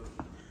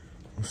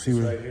 Let's see It's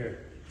where. right here.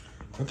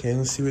 Okay,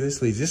 let's see where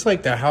this leads. It's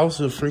like the house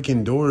of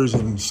freaking doors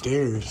and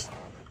stairs.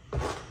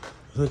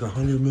 It's like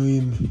 100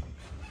 million.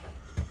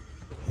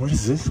 Where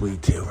does this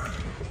lead to?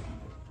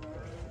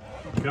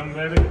 Come,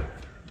 baby.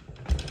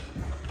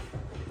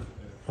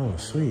 Oh,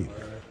 sweet.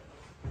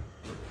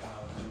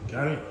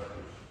 Got it?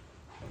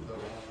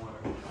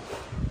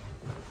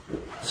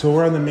 So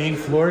we're on the main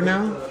floor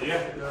now?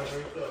 Yeah.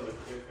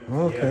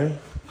 Okay.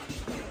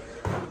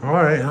 All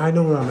right, I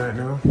know where I'm at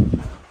now.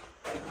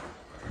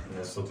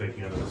 Yeah, still taking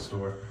you out of the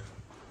store.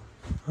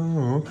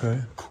 Oh,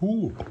 okay.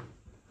 Cool.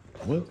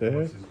 What the heck?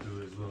 Let's just do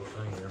his little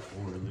thing there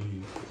before we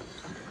leave.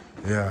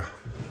 Yeah.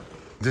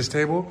 This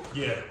table?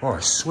 Yeah. Oh, I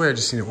swear I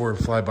just seen an orb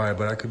fly by,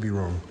 but I could be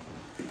wrong.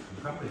 You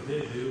probably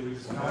did, dude. We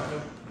just caught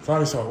him. I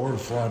thought I saw an orb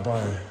fly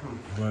by,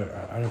 but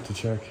I'd have to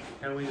check.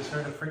 And we just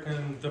heard the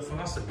freaking the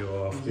faucet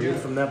go off, dude,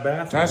 from that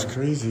bathroom. That's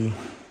crazy.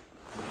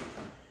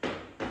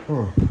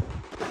 Huh.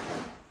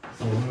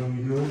 So what are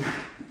we doing?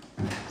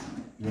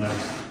 You want to,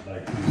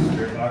 like, do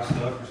spirit box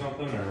stuff or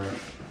something, or?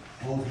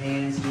 Hold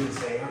hands, do the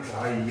same.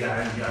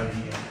 Yeah.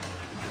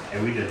 Hey,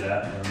 we did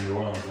that in New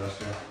Orleans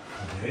last year.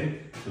 I did?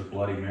 With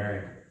Bloody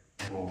Mary.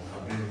 Well,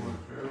 I've been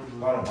a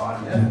lot of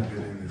bodies have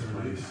been in this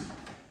place.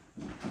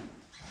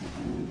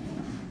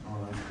 Oh,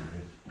 that's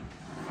great.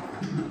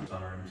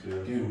 Sun room too.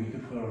 Dude, we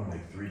could put on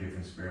like 3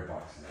 different spirit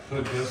boxes.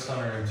 Put Ghost Sun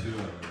room too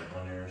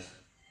on yours.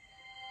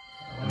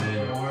 And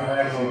then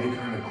That'd actually be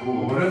kind of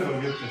cool. What if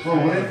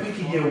we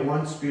could get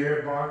one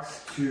spirit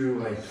box to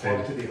like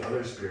talk to the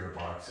other spirit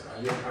box?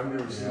 I've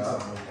never seen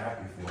something like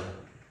that before.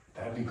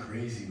 That'd be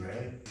crazy,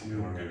 right?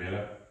 you want to go get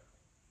it?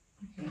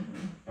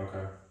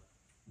 Okay.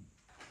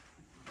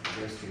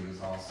 This dude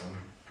is awesome.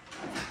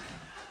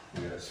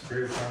 We got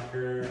Spirit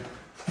Talker,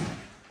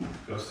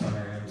 Ghost Sun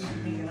room You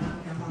can too. get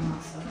on your mom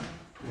also.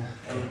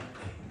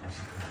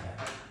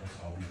 That's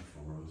all we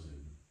frozen.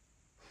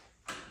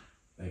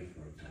 They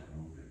froze it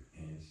over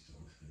and it's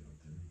still staying up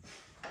to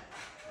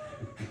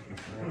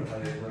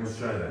me. Let's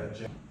try that.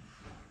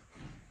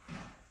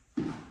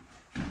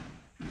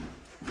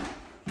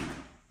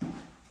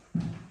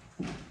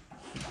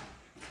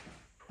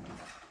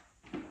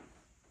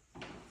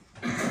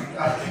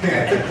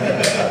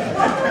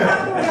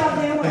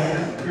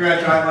 We're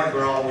gonna try like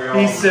we're all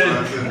He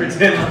said,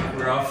 pretend like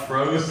we're all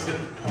frozen.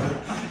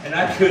 And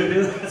I couldn't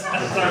do that. I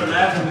started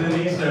laughing, and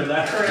then he started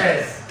laughing.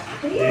 Chris!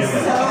 He is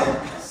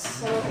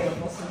so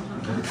beautiful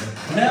sometimes.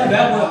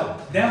 No,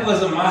 that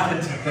wasn't my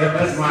idea.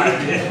 That was my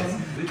idea.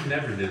 We've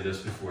never did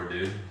this before,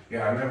 dude.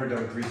 Yeah, I've never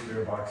done 3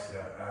 spirit box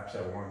apps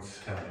at once.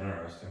 Kind of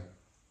interesting.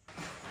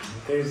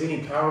 If there's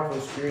any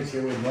powerful spirits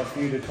here, we'd love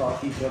for you to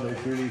talk to each other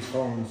through these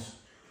phones.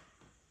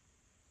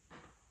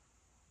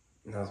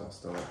 How's my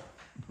stomach?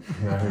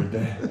 I heard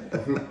that.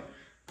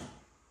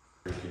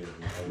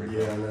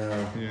 Yeah,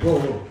 no.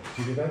 Whoa, did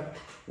you do that?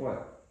 What?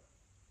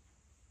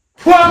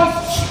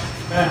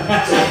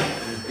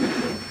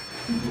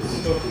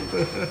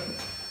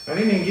 I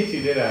didn't even get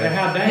you, did I? Now,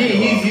 how'd that go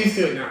He's off? used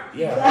to it now.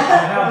 Yeah.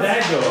 How'd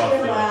that go off,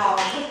 though? Wow.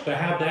 But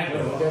how'd that go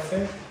What off? did I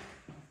say?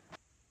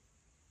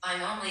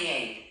 I'm only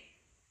 8.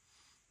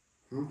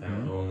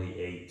 I'm only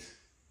 8.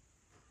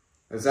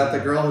 Is that the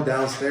girl who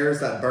downstairs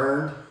that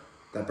burned?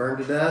 That burned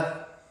to death?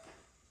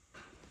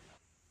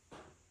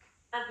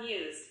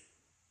 Abused.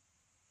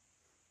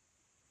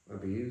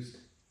 Abused?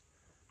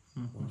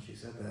 Well, she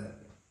said that.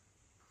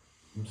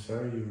 I'm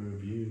sorry you were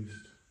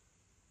abused.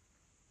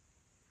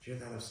 Did you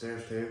hear that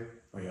upstairs too?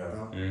 Oh yeah,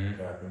 Mhm.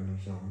 happened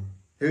or something.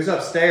 Who's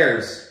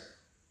upstairs?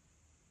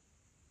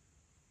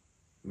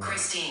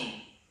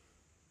 Christine.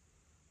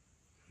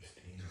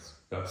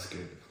 That was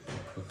good.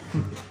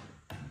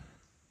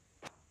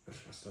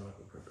 Push my stomach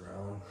with her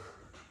growling.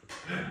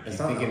 I'm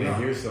thinking to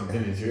hear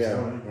something. Is your Yeah,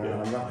 stomach?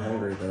 well, I'm not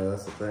hungry though,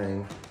 that's the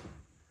thing.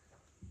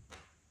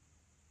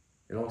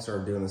 It all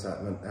started doing this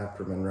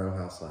after Monroe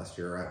House last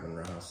year, or at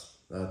Monroe House,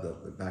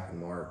 back in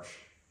March.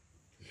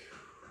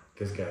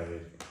 This guy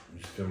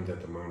just filmed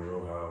at the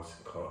Monroe House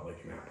and caught like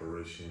an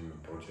apparition,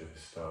 a bunch of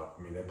stuff.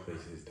 I mean, that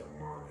place is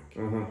demonic.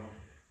 Mm-hmm.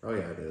 Oh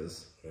yeah, it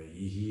is.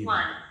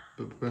 One.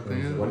 But thing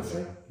is, What's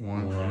it?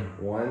 One.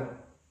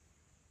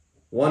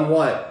 One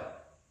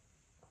what?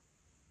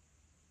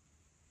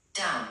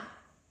 Down.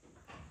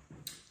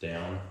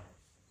 Down.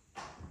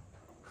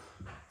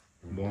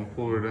 One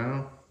floor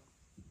down.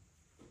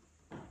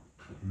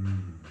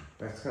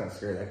 That's kind of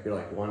scary. That could be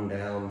like one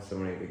down, so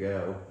many to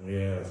go.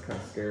 Yeah, That's kind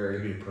of could scary.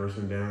 be a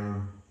person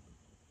down.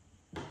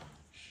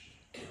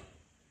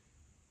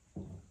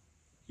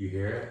 You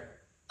hear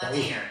it? Up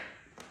here.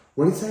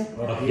 What did it say?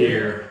 Up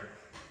here.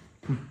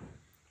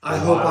 I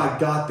hope I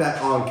got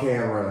that on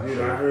camera. Dude,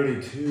 I heard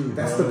it too.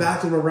 That's bro. the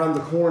bathroom around the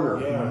corner.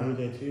 Yeah, I heard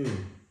that too.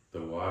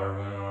 The water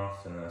went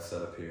off, and that's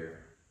up here.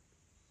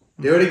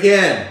 Do it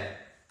again.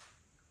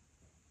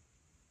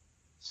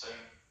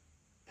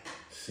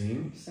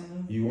 Sing?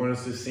 You want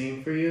us to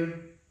sing for you?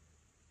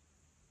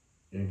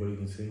 Anybody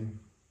can sing?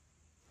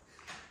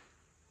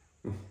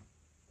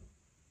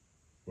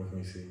 What can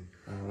we sing?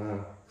 I don't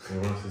know. They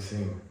want us to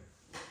sing.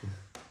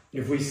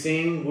 If we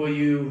sing, will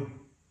you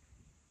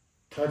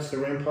touch the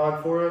REM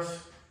pod for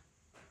us?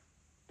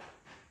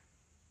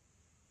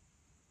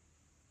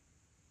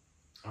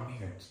 I'm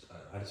here.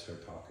 I just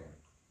heard talking.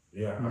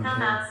 Yeah. Come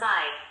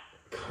outside.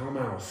 Come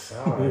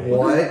outside.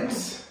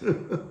 What?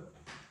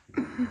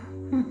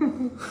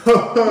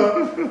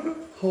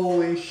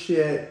 Holy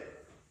shit.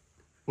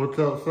 What's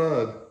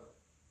outside?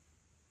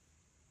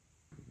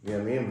 Yeah,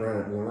 me and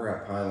Brennan, when we're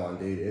at Pylon,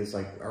 dude, it's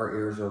like our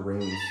ears are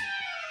ringing.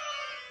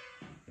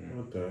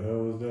 What the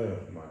hell was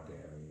that? My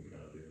damn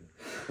email,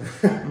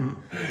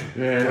 dude.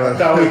 Man, I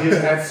thought we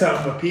just had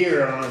something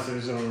appear on us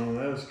or something.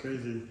 That was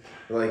crazy.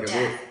 Like,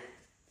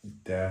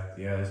 Death.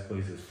 Yeah, this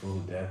place is full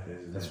of death,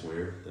 isn't it? That's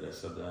weird that I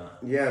said that.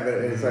 yeah, but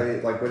it's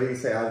like what did he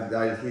say?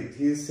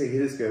 He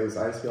just goes,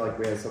 I just feel like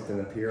we had something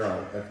appear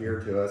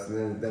to us,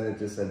 and then it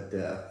just said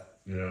death.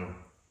 Yeah.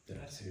 Did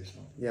I say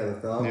something? Yeah, the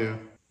thumb. Yeah.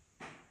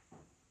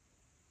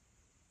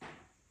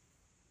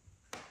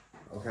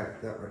 Okay,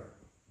 that right.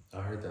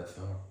 I heard that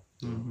thumb.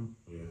 Mm-hmm.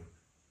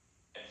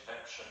 Yeah.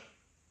 Infection.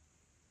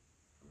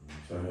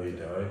 Is that how he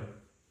died?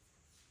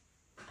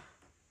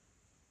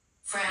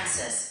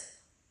 Francis.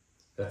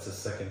 That's the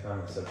second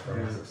time I said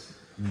Francis.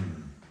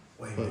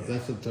 Wait, But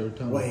that's the third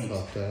time Wait. we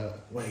caught that.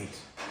 wait.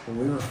 When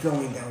we were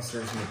filming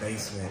downstairs in the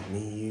basement,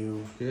 me,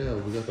 you. Yeah,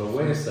 we got. But the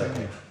wait a same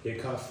second. thing.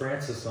 It caught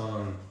Francis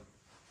on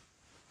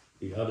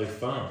the other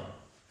phone,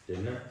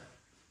 didn't it?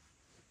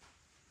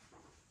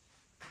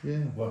 Yeah.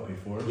 What,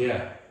 before?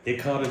 Yeah. It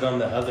caught it on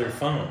the other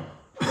phone.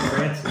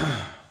 Francis.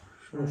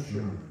 Sure.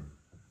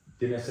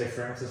 Didn't I say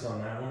Francis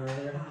on that one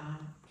earlier?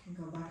 Can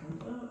go back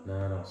and look.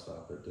 No, don't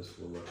stop it. Just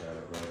we'll look at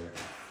it later.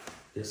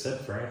 It said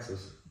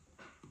Francis.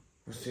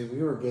 See,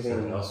 we were It said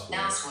getting.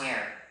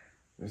 Elsewhere.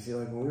 See,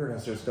 like when we were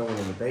downstairs filming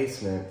in the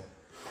basement,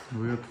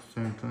 We got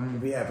the same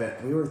thing. yeah,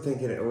 but we were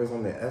thinking it was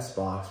on the S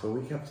box, but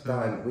we kept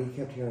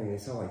hearing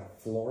it sound like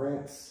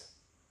Florence.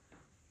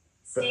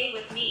 Stay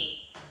with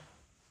me.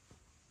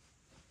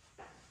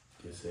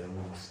 Just say I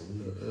want to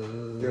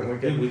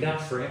sleep. Dude, we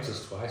got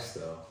Francis twice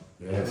though.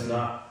 Yeah. And it's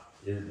not.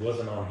 It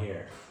wasn't on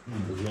here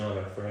because we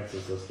only got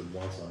Francis listed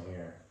once on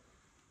here.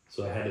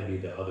 So it had to be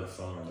the other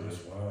phone.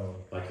 That's wild.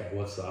 Like,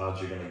 what's the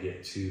odds you're gonna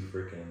get two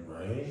freaking?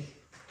 Right?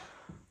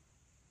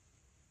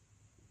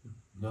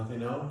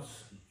 Nothing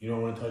else? You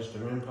don't want to touch the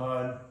REM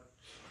pod?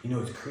 You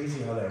know, it's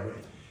crazy how that...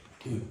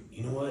 Dude,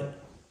 you know what?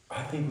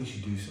 I think we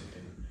should do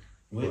something.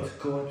 Let's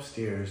go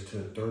upstairs to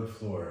the third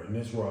floor, and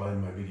this is where I'll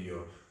end my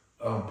video.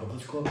 But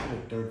let's go up to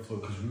the third floor,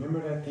 because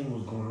remember that thing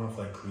was going off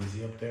like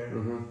crazy up there?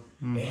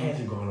 Mm-hmm. It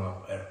hasn't gone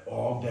off at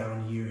all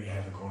down here. It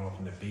hasn't gone off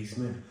in the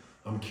basement.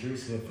 I'm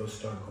curious if it'll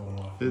start going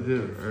off. It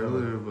did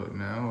earlier, but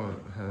now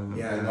it hasn't.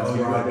 Yeah, and Oh, that's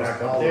you where I went was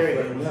back up there?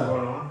 It was no.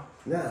 going on?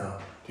 No.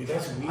 Dude,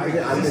 that's weird.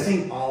 I This missed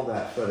thing... all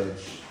that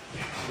footage.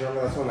 You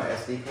remember that's when my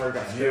SD card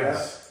got screwed up?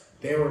 Yes.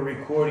 They were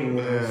recording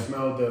when Yeah. they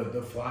smelled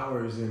the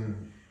flowers,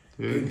 and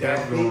Dude, dude, that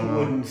kept thing going off,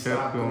 wouldn't kept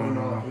stop going going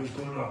off. off. It was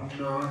going off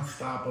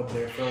non-stop up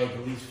there for like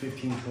at least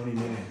 15, 20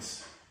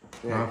 minutes.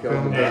 Yeah, I killed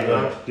filmed the Hey, that.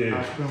 baby. look, dude.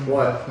 I filmed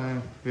What? the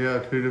same. Yeah,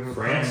 two different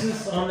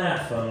Francis on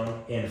that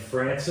phone and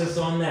Francis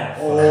on that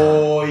phone.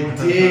 Oh, it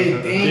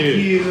did. Thank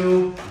Dude.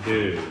 you.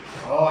 Dude.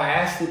 Oh, I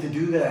asked it to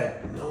do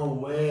that. No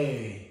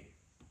way.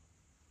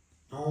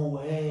 No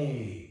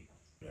way.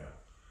 Yeah.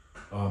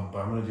 But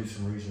I'm gonna do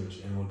some research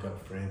and look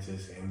up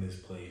Francis and this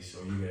place, so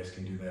you guys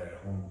can do that at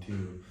home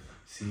too.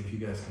 See if you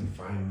guys can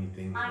find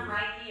anything. I'm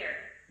right here.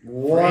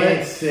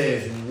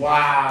 Francis,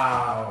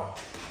 wow.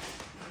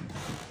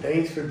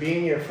 Thanks for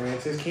being here,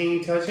 Francis. Can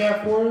you touch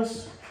that for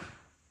us?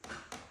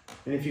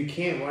 And if you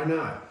can't, why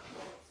not?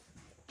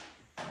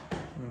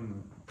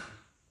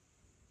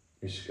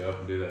 You should go up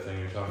and do that thing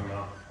you're talking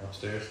about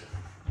upstairs.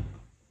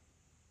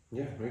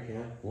 Yeah, we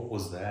can. What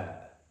was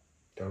that?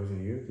 That was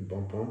you? The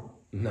bump bump?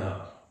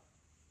 No.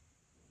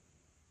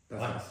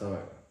 That's my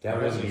stomach.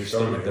 That wasn't your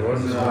stomach. stomach. That It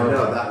was wasn't. No, I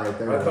know that right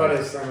there. I thought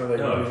it sounded like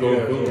No, you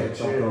boom, boom. yeah, Don't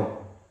chill.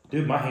 know.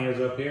 Dude, my hand's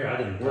up here. I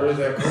didn't. Where did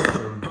that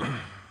come from?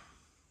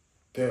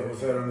 That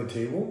was that on the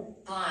table?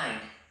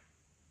 Blind.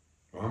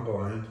 I'm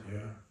blind, yeah.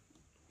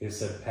 It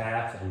said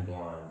path and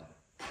blind.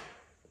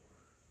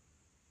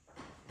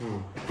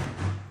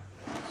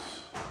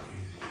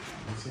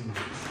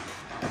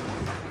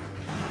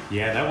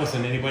 Yeah, that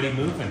wasn't anybody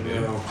moving,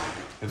 dude. No.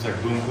 It was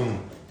like boom,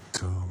 boom.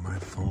 So my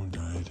phone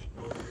died,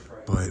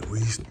 but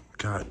we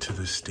got to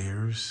the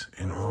stairs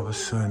and all of a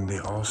sudden they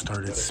all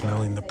started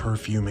smelling the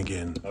perfume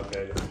again.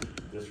 Okay,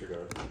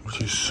 disregard.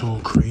 Which is so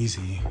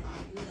crazy.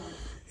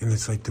 And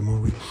it's like the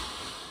more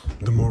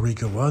we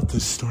go up, the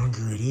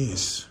stronger it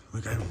is.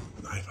 Like I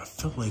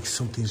felt like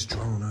something's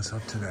drawing us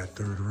up to that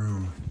third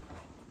room.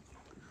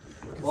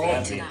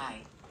 Painted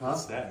eye.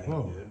 What's that mean,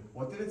 Whoa. dude?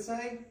 What did it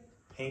say?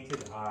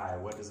 Painted eye.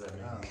 What does that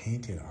mean?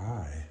 Painted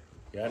eye.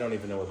 Yeah, I don't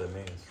even know what that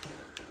means.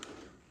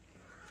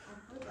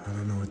 I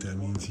don't know what that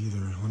means either.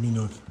 Let me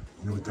know if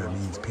you know what that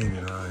means.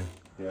 Painted eye.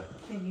 Yeah.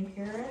 Can you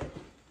hear it?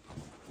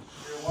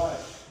 Hear what?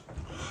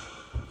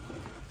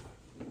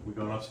 We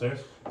going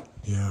upstairs?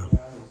 Yeah.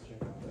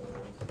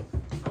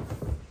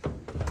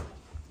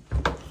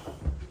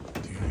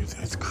 Dude,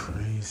 that's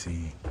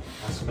crazy.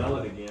 I smell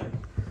it again.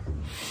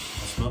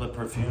 I smell the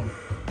perfume.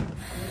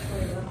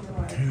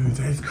 Dude,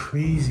 that's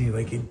crazy.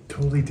 Like it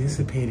totally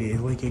dissipated.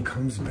 Like it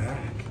comes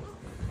back.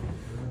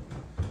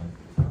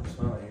 I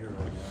smell it here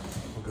right now.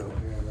 We'll go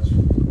here in this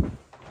one.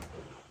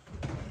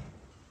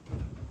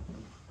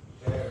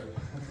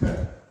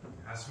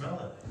 I smell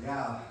it.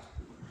 Yeah.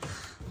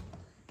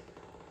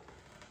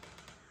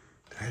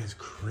 That is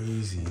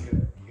crazy. You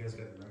guys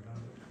got the ring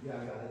on? Yeah,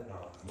 I got it.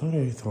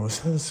 I thought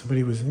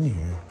somebody was in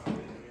here.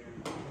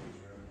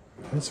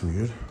 That's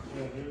weird.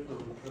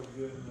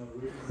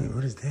 Wait,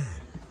 what is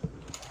that?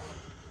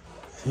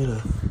 Is it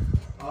a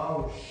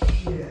Oh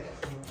shit.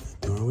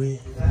 doorway?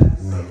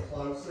 That's No.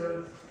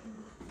 closer.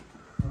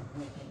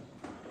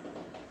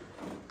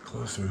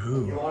 Closer You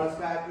who? want us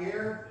back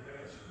here?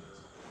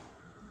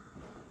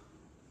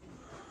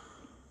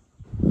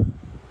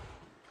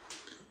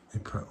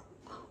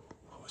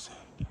 What was that?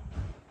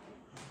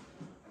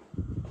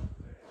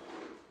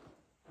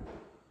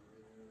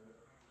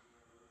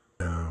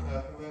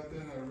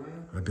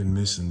 I've been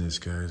missing this,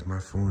 guys. My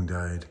phone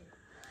died.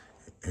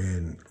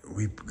 And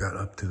we got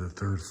up to the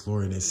third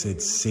floor and it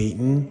said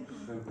Satan.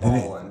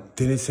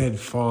 Then it said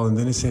fall, and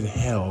then it said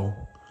hell.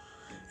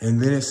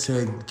 And then it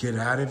said get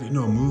out of it.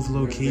 No, move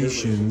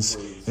locations.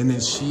 And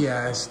then she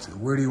asked,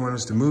 where do you want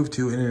us to move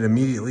to? And it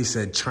immediately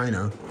said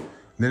China.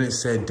 And then it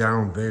said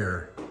down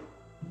there.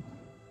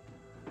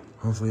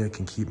 Hopefully I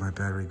can keep my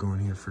battery going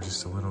here for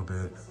just a little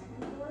bit.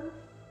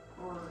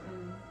 Or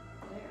in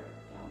there,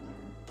 down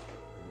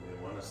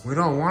there. We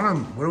don't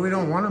want to, we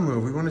don't want to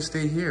move. We want to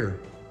stay here.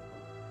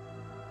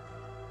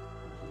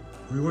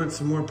 We want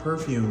some more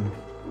perfume.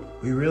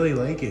 We really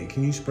like it.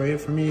 Can you spray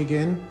it for me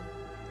again?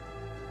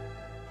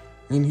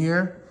 In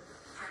here?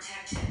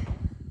 Protection.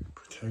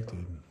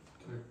 Protected.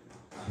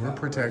 We're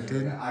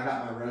protected. I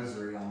got my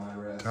rosary on my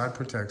wrist. God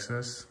protects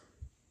us.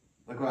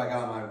 Look what I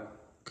got on my...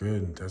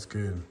 Good, that's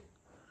good.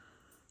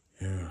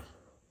 Yeah.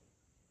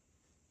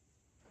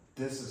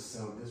 This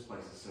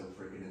place is so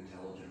freaking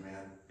intelligent,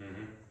 man.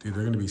 Mm-hmm. Dude,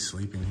 they're gonna be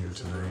sleeping here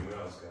tonight. We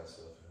always got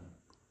stuff in.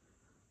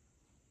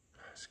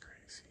 That's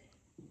crazy.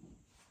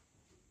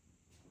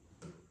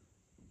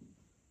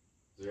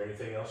 Is there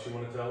anything else you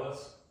want to tell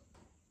us?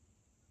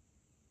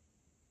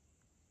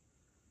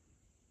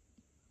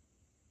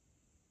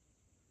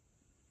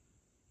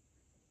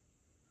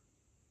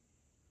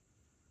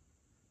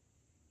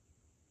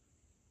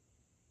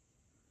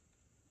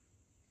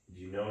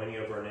 Do you know any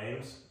of our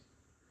names?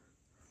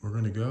 We're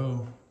gonna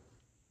go.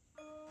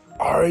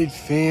 All right,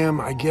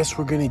 fam, I guess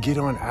we're gonna get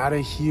on out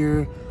of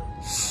here.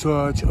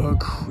 Such a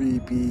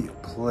creepy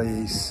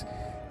place.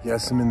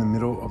 Yes, I'm in the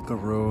middle of the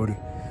road,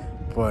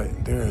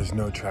 but there is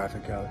no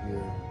traffic out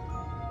here.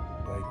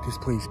 Like, this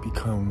place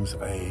becomes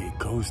a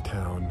ghost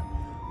town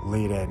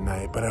late at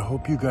night, but I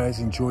hope you guys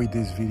enjoyed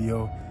this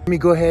video. Let me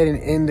go ahead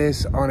and end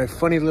this on a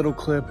funny little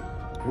clip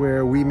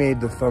where we made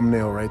the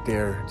thumbnail right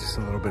there just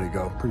a little bit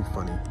ago. Pretty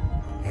funny.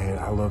 And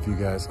I love you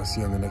guys. I'll see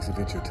you on the next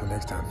adventure. Till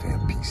next time,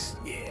 fam. Peace.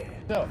 Yeah.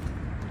 So,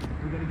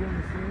 we're gonna get on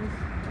the stairs.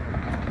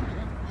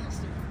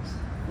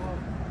 Well,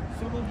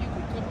 some of you, a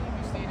couple of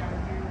you stayed out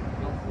here.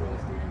 One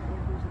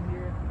person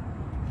here.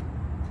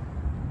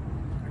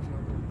 Actually,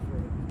 I'll go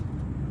further.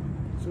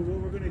 So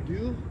what we're gonna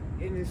do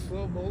in this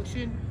slow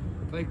motion,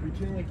 like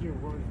pretend like you're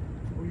running,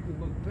 or you could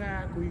look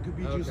back, or you could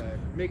be just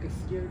make a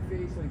scared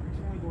face, like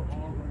pretend like we're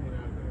all running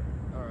out of there.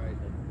 All right.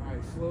 All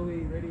right.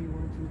 Slowly. Ready?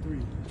 1, 2,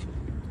 3.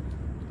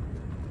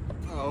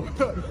 Oh,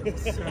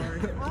 sorry.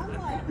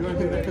 You want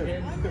to do that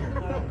again?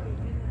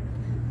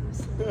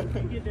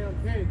 Get down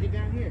here. Get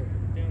down here.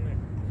 Down there.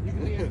 You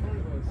can be in front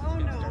of us. Oh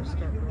no.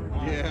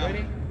 Yeah.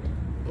 Ready?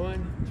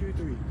 1, 2,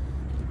 3.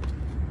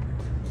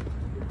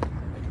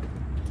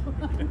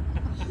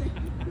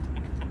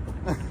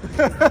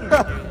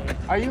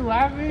 Are you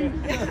laughing?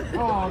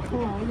 Oh,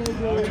 come on. We're gonna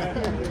do it.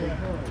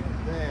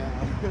 Damn.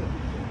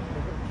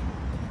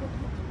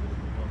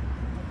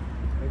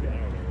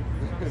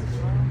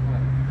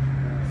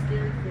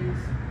 Scary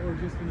face, or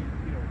just gonna,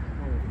 you know,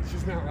 it's just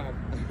Just not loud.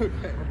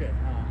 Okay, okay.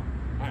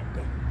 Alright,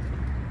 go.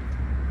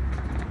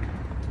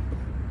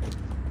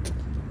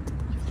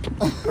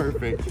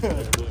 Perfect.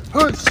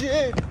 Oh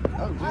shit!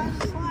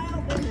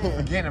 Oh,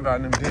 again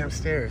about them damn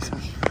stairs.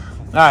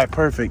 Alright,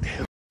 perfect.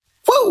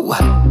 Woo!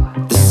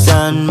 The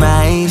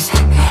sunrise,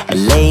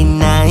 late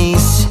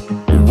nights,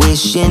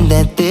 wishing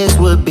that this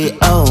would be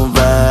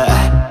over.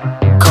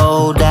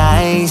 Cold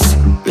eyes,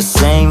 the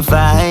same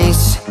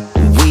fights,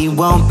 we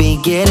won't be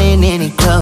getting any closer.